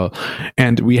course, as well.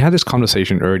 And we had this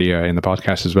conversation earlier in the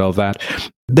podcast as well, that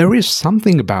there is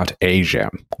something about Asia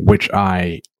which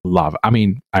I love. I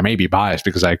mean, I may be biased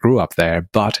because I grew up there,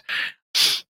 but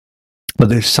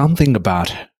there's something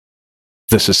about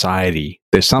the society.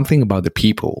 There's something about the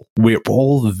people. We're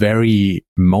all very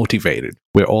motivated.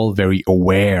 We're all very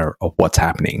aware of what's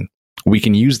happening. We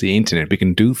can use the internet. We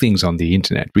can do things on the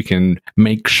internet. We can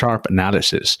make sharp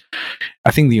analysis.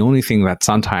 I think the only thing that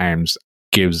sometimes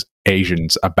gives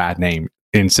Asians a bad name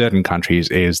in certain countries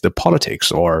is the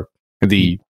politics or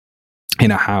the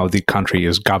how the country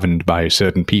is governed by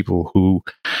certain people who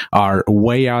are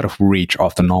way out of reach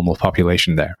of the normal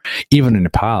population there. Even in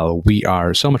Nepal, we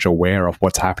are so much aware of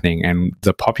what's happening, and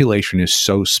the population is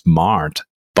so smart,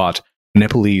 but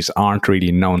Nepalese aren't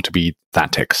really known to be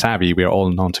that tech savvy. We're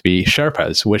all known to be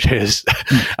Sherpas, which is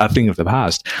a thing of the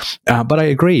past. But I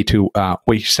agree to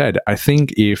what you said. I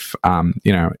think if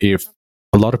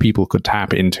a lot of people could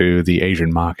tap into the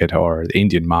Asian market or the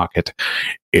Indian market,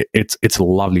 it's a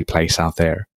lovely place out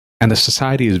there. And the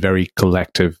society is very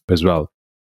collective as well.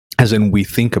 As in, we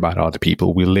think about other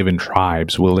people. We live in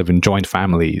tribes. We live in joint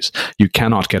families. You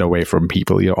cannot get away from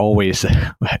people. You're always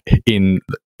in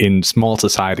small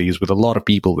societies with a lot of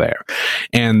people there.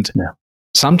 And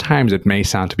sometimes it may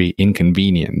sound to be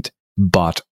inconvenient,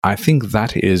 but I think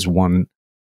that is one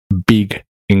big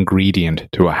ingredient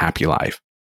to a happy life.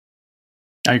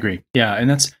 I agree. Yeah, and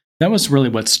that was really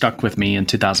what stuck with me in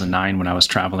 2009 when I was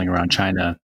traveling around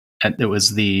China. It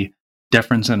was the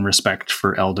deference and respect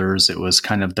for elders. It was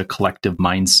kind of the collective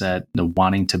mindset, the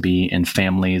wanting to be in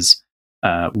families,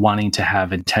 wanting to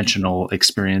have intentional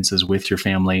experiences with your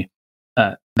family.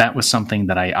 That was something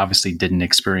that I obviously didn't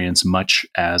experience much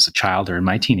as a child or in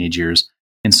my teenage years.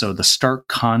 And so the stark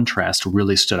contrast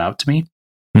really stood out to me.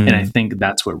 Mm-hmm. And I think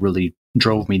that's what really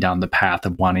drove me down the path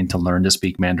of wanting to learn to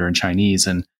speak Mandarin Chinese.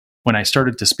 And when I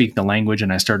started to speak the language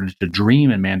and I started to dream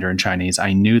in Mandarin Chinese,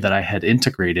 I knew that I had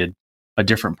integrated a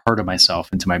different part of myself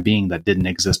into my being that didn't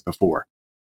exist before,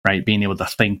 right? Being able to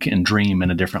think and dream in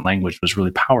a different language was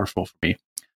really powerful for me.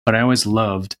 But I always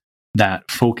loved that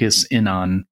focus in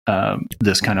on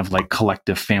this kind of like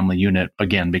collective family unit,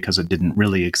 again, because it didn't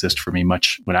really exist for me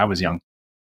much when I was young.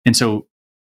 And so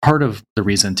part of the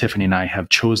reason Tiffany and I have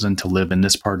chosen to live in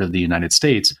this part of the United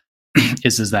States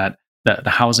is that the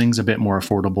housing's a bit more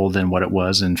affordable than what it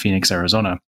was in Phoenix,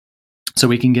 Arizona. So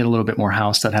we can get a little bit more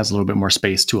house that has a little bit more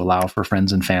space to allow for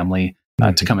friends and family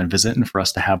to come and visit and for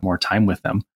us to have more time with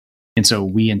them. And so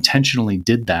we intentionally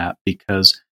did that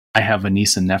because I have a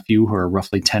niece and nephew who are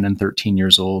roughly 10 and 13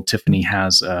 years old. Tiffany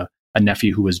has a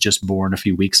nephew who was just born a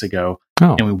few weeks ago.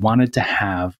 Oh. And we wanted to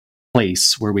have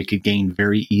place where we could gain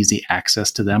very easy access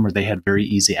to them, or they had very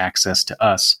easy access to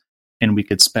us, and we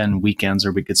could spend weekends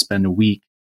or we could spend a week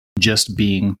just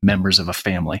being members of a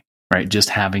family, right? Just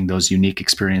having those unique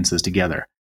experiences together.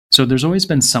 So there's always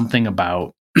been something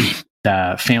about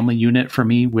the family unit for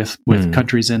me with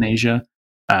countries in Asia,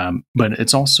 but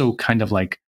it's also kind of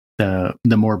like the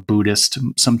more Buddhist,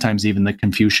 sometimes even the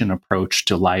Confucian approach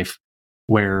to life,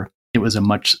 where it was a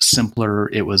much simpler,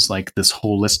 it was like this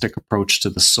holistic approach to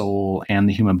the soul and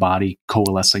the human body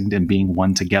coalescing and being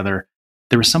one together.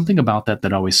 There was something about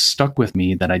that always stuck with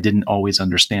me that I didn't always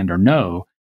understand or know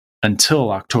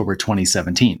until October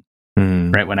 2017,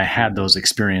 right? When I had those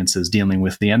experiences dealing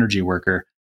with the energy worker.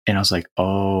 And I was like,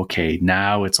 oh, okay,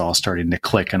 now it's all starting to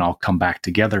click and all come back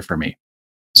together for me.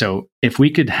 So if we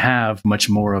could have much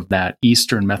more of that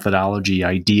Eastern methodology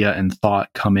idea and thought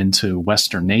come into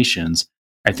Western nations,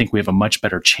 I think we have a much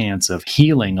better chance of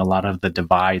healing a lot of the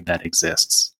divide that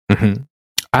exists. Mm-hmm.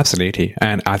 Absolutely.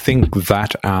 And I think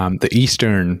that the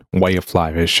Eastern way of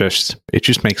life is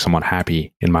just makes someone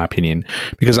happy, in my opinion,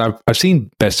 because I've seen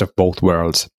best of both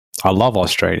worlds. I love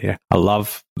Australia. I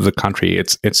love the country.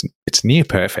 It's near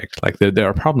perfect. Like there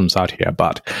are problems out here,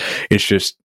 but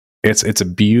it's a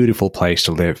beautiful place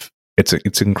to live.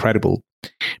 It's incredible.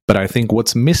 But I think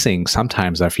what's missing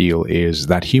sometimes, I feel, is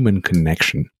that human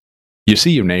connection. You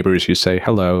see your neighbors, you say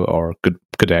hello or good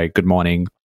day, good morning.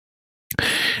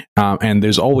 And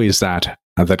there's always that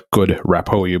good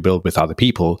rapport you build with other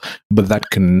people, but that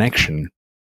connection,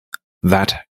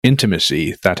 that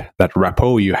intimacy, that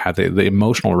rapport you have, the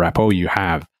emotional rapport you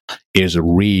have, is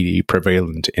really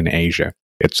prevalent in Asia.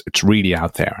 It's really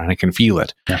out there, and I can feel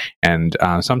it. Yeah. And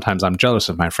sometimes I'm jealous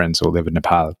of my friends who live in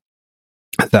Nepal,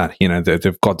 that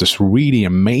they've got this really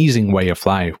amazing way of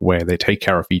life where they take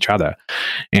care of each other.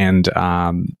 And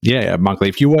Michael,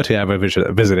 if you were to ever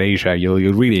visit Asia,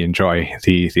 you'll really enjoy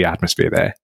the atmosphere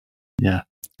there. Yeah,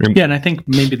 and I think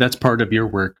maybe that's part of your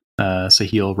work,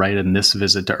 Sahil, right? In this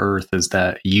visit to Earth, is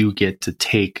that you get to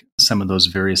take some of those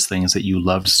various things that you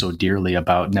loved so dearly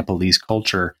about Nepalese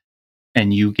culture,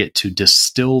 and you get to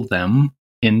distill them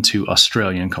into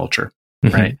Australian culture,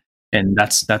 mm-hmm. right? And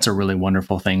that's a really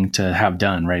wonderful thing to have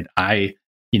done, right? I,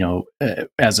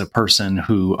 as a person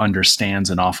who understands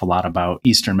an awful lot about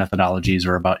Eastern methodologies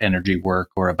or about energy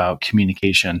work or about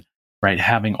communication, right?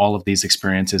 Having all of these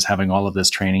experiences, having all of this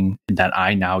training, that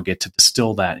I now get to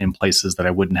distill that in places that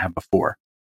I wouldn't have before.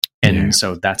 And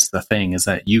so that's the thing, is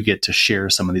that you get to share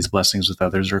some of these blessings with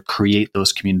others, or create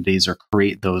those communities, or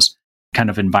create those kind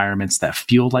of environments that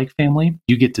feel like family,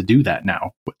 you get to do that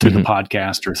now through the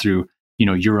podcast or through,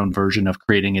 your own version of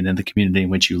creating it in the community in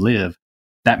which you live.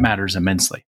 That matters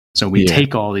immensely. So we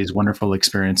take all these wonderful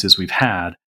experiences we've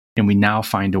had, and we now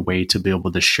find a way to be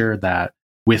able to share that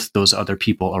with those other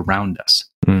people around us,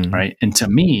 right? And to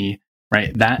me,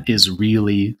 right, that is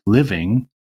really living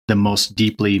the most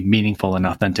deeply meaningful and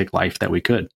authentic life that we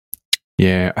could.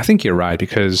 Yeah, I think you're right,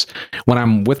 because when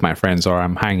I'm with my friends or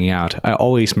I'm hanging out, I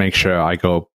always make sure I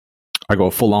go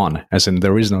full on, as in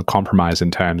there is no compromise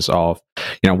in terms of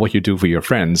what you do for your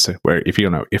friends. Where if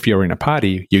you're in a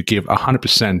party, you give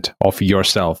 100% of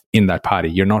yourself in that party.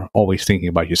 You're not always thinking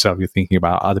about yourself; you're thinking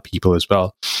about other people as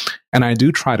well. And I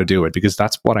do try to do it because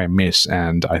that's what I miss,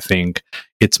 and I think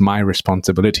it's my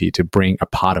responsibility to bring a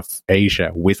part of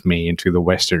Asia with me into the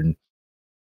Western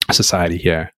society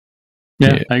here.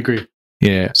 Yeah, I agree.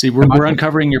 Yeah. See, we're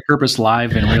uncovering your purpose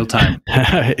live in real time.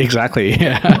 Exactly.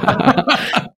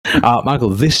 Michael,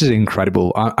 this is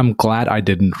incredible. I'm glad I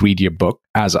didn't read your book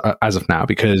as of now,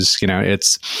 because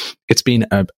it's been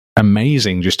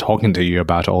amazing just talking to you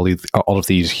about all of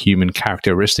these human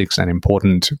characteristics and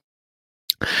important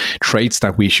traits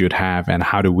that we should have, and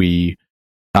how do we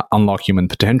unlock human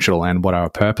potential and what our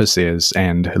purpose is,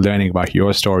 and learning about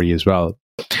your story as well.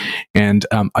 And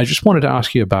I just wanted to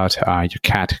ask you about your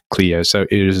cat, Cleo. So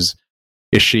is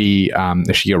she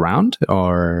around,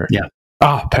 or? Yeah.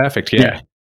 Oh, perfect. Yeah.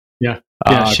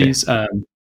 Okay. She's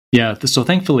So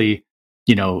thankfully,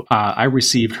 I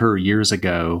received her years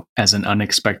ago as an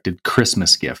unexpected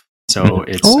Christmas gift. So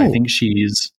I think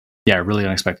she's really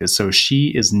unexpected. So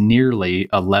she is nearly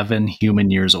 11 human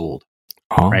years old.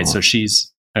 Right. So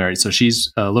she's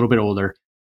a little bit older.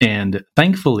 And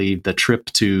thankfully, the trip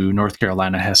to North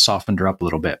Carolina has softened her up a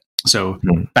little bit. So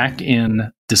back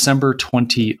in December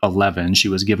 2011, she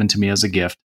was given to me as a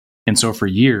gift. And so for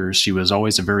years, she was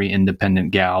always a very independent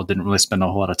gal, didn't really spend a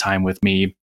whole lot of time with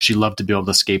me. She loved to be able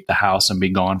to escape the house and be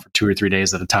gone for 2 or 3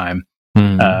 days at a time.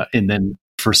 And then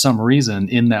for some reason,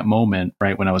 in that moment,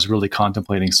 right, when I was really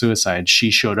contemplating suicide,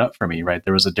 she showed up for me, right?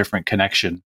 There was a different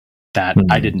connection that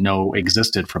I didn't know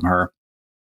existed from her.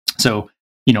 So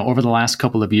over the last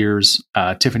couple of years,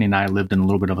 Tiffany and I lived in a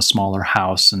little bit of a smaller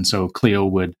house. And so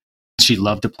Cleo she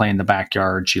loved to play in the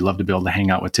backyard. She loved to be able to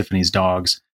hang out with Tiffany's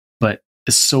dogs. But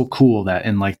it's so cool that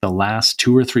in like the last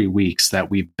 2 or 3 weeks that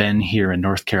we've been here in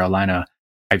North Carolina,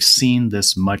 I've seen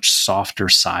this much softer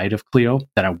side of Cleo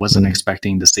that I wasn't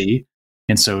expecting to see.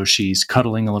 And so she's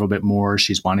cuddling a little bit more.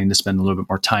 She's wanting to spend a little bit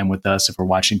more time with us if we're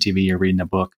watching TV or reading a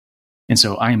book. And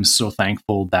so I am so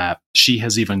thankful that she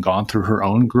has even gone through her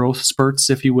own growth spurts,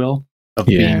 if you will, of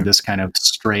being this kind of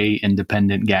stray,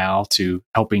 independent gal to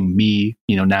helping me,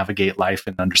 navigate life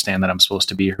and understand that I'm supposed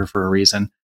to be here for a reason.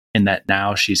 And that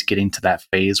now she's getting to that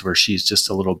phase where she's just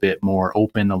a little bit more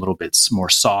open, a little bit more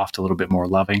soft, a little bit more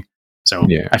loving. So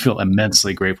I feel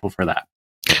immensely grateful for that.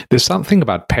 There's something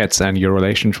about pets and your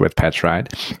relationship with pets, right?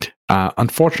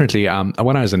 Unfortunately,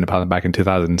 when I was in Nepal back in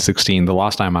 2016, the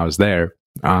last time I was there,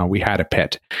 we had a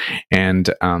pet, and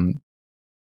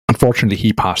unfortunately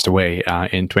he passed away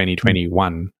in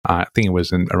 2021. I think it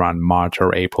was in around March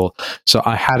or April. So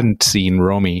I hadn't seen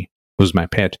Romy, who's my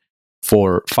pet,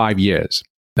 for 5 years.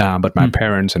 But my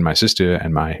parents and my sister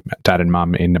and my dad and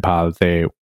mom in Nepal,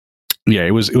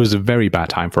 it was a very bad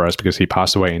time for us because he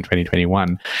passed away in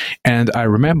 2021. And I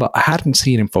remember I hadn't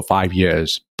seen him for 5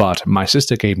 years, but my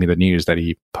sister gave me the news that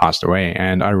he passed away.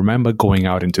 And I remember going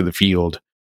out into the field.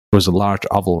 It was a large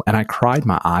oval, and I cried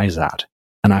my eyes out.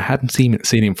 And I hadn't seen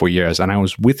him for years, and I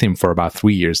was with him for about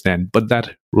 3 years then. But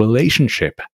that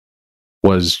relationship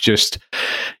was just,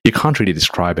 you can't really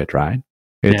describe it, right?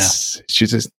 It's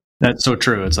just... That's so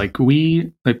true. It's like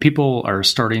people are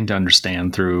starting to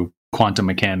understand through quantum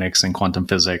mechanics and quantum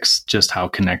physics just how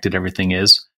connected everything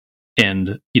is.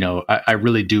 And, I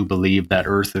really do believe that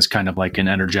Earth is kind of like an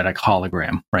energetic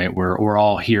hologram, right? We're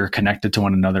all here connected to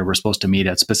one another. We're supposed to meet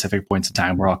at specific points in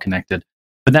time. We're all connected.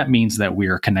 But that means that we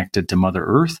are connected to Mother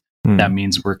Earth. That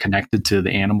means we're connected to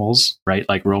the animals, right?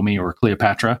 Like Romy or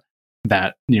Cleopatra,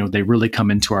 that, they really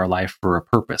come into our life for a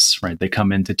purpose, right? They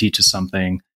come in to teach us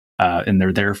something. And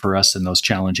they're there for us in those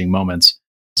challenging moments.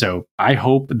 So I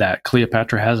hope that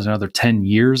Cleopatra has another 10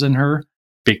 years in her,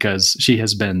 because she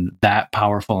has been that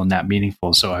powerful and that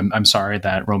meaningful. So I'm sorry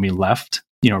that Romy left,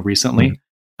 recently.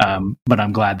 But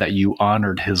I'm glad that you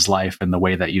honored his life in the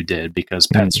way that you did, because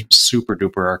pets super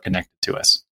duper are connected to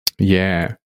us.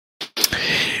 Yeah.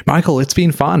 Michael, it's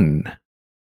been fun.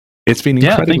 It's been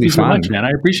incredibly thank you so fun. much, man.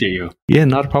 I appreciate you. Yeah,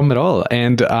 not a problem at all.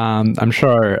 And I'm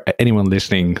sure anyone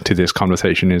listening to this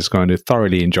conversation is going to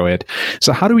thoroughly enjoy it.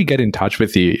 So how do we get in touch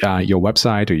with you? Your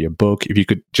website or your book? If you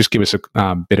could just give us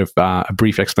a bit of a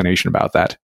brief explanation about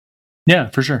that. Yeah,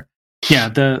 for sure. Yeah,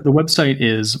 the website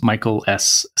is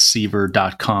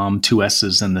michaelsseaver.com, 2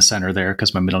 S's in the center there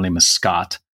because my middle name is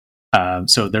Scott.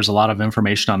 So there's a lot of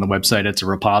information on the website. It's a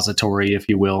repository, if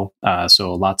you will.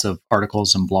 So lots of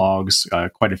articles and blogs,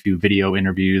 quite a few video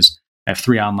interviews. I have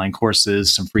 3 online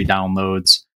courses, some free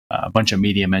downloads, a bunch of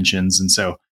media mentions. And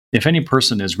so if any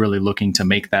person is really looking to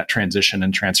make that transition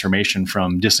and transformation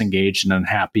from disengaged and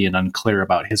unhappy and unclear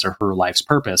about his or her life's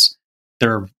purpose,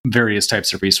 there are various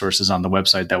types of resources on the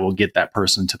website that will get that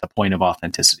person to the point of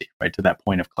authenticity, right, to that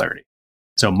point of clarity.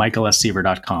 So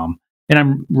michaelsseaver.com. And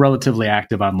I'm relatively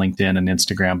active on LinkedIn and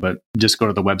Instagram, but just go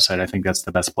to the website. I think that's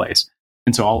the best place.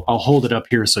 And so I'll hold it up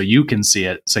here so you can see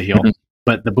it, Sahil. Mm-hmm.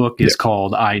 But the book is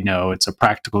called I Know. It's a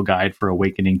practical guide for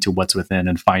awakening to what's within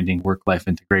and finding work-life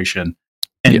integration.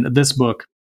 And this book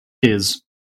is,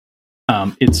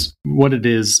 it's what it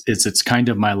is. It's kind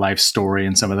of my life story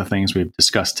and some of the things we've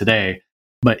discussed today.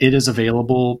 But it is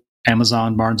available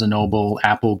Amazon, Barnes & Noble,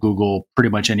 Apple, Google, pretty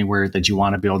much anywhere that you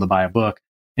want to be able to buy a book.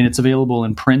 And it's available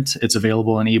in print, it's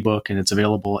available in ebook, and it's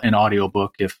available in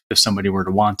audiobook if somebody were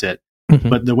to want it. Mm-hmm.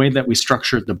 But the way that we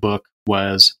structured the book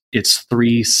was it's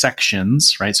 3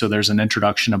 sections, right? So there's an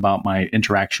introduction about my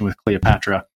interaction with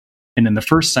Cleopatra. And then the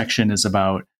first section is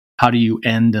about how do you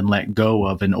end and let go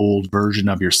of an old version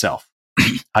of yourself?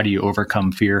 How do you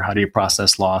overcome fear? How do you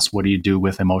process loss? What do you do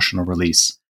with emotional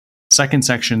release? Second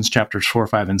sections, chapters 4,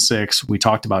 5, and 6. We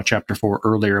talked about chapter 4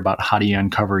 earlier about how do you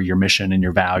uncover your mission and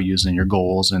your values and your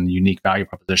goals and unique value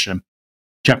proposition.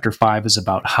 Chapter 5 is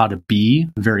about how to be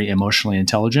very emotionally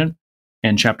intelligent.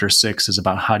 And chapter 6 is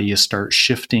about how do you start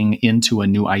shifting into a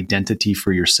new identity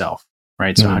for yourself,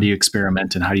 right? So how do you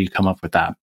experiment and how do you come up with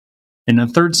that? And the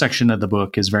third section of the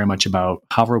book is very much about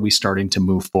how are we starting to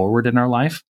move forward in our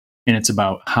life? And it's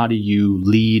about how do you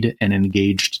lead an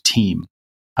engaged team?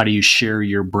 How do you share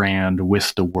your brand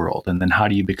with the world? And then how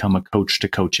do you become a coach to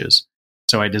coaches?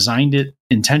 So I designed it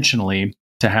intentionally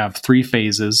to have 3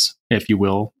 phases, if you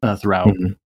will, throughout.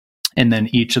 Mm-hmm. And then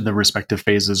each of the respective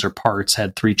phases or parts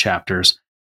had 3 chapters.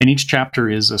 And each chapter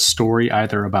is a story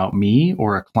either about me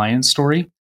or a client story.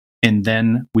 And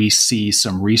then we see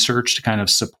some research to kind of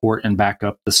support and back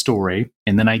up the story.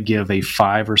 And then I give a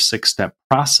 5 or 6 step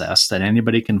process that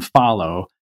anybody can follow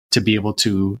to be able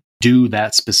to do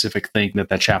that specific thing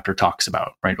that chapter talks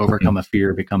about, right? Overcome a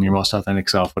fear, become your most authentic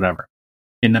self, whatever.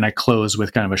 And then I close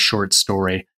with kind of a short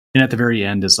story. And at the very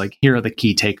end is like, here are the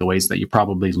key takeaways that you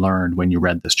probably learned when you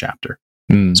read this chapter.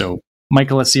 So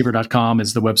michaelsseaver.com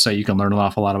is the website. You can learn an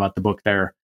awful lot about the book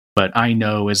there. But I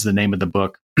Know is the name of the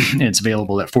book. It's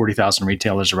available at 40,000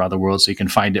 retailers around the world, so you can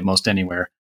find it most anywhere.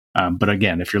 But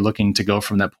again, if you're looking to go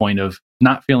from that point of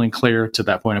not feeling clear to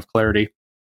that point of clarity,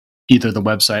 either the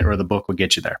website or the book will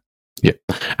get you there. Yeah,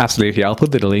 absolutely. I'll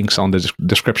put the links on the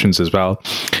descriptions as well.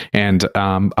 And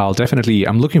I'm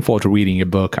looking forward to reading your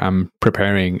book. I'm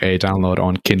preparing a download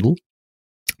on Kindle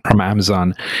from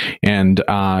Amazon, and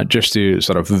just to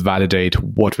sort of validate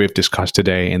what we've discussed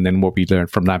today and then what we learned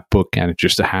from that book, and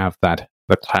just to have the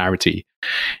clarity.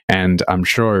 And I'm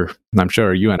sure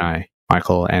you and I,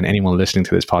 Michael, and anyone listening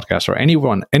to this podcast, or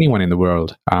anyone in the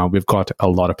world, we've got a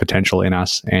lot of potential in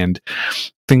us, and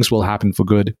things will happen for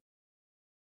good.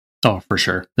 Oh, for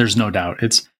sure. There's no doubt.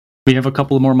 We have a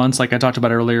couple of more months, like I talked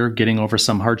about earlier, getting over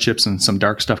some hardships and some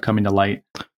dark stuff coming to light.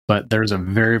 But there's a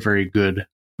very, very good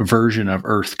version of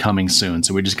Earth coming soon.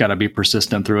 So we just got to be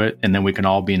persistent through it, and then we can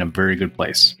all be in a very good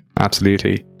place.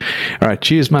 Absolutely. All right.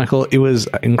 Cheers, Michael. It was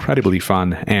incredibly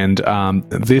fun. And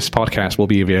this podcast will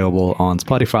be available on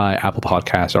Spotify, Apple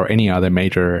Podcasts, or any other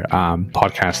major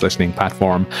podcast listening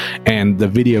platform. And the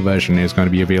video version is going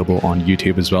to be available on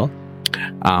YouTube as well.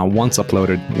 Once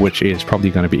uploaded, which is probably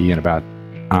going to be in about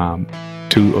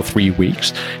 2 or 3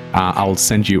 weeks, I'll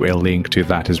send you a link to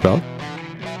that as well.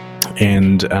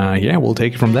 And we'll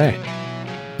take it from there.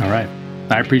 All right.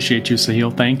 I appreciate you,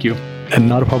 Sahil. Thank you. And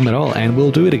not a problem at all. And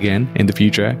we'll do it again in the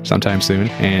future, sometime soon.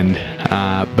 And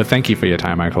but thank you for your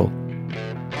time, Michael.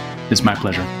 It's my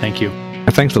pleasure. Thank you.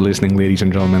 And thanks for listening, ladies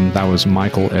and gentlemen. That was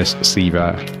Michael S.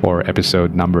 Seaver for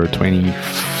episode number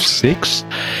 26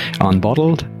 on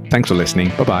Bottled. Thanks for listening.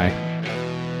 Bye-bye.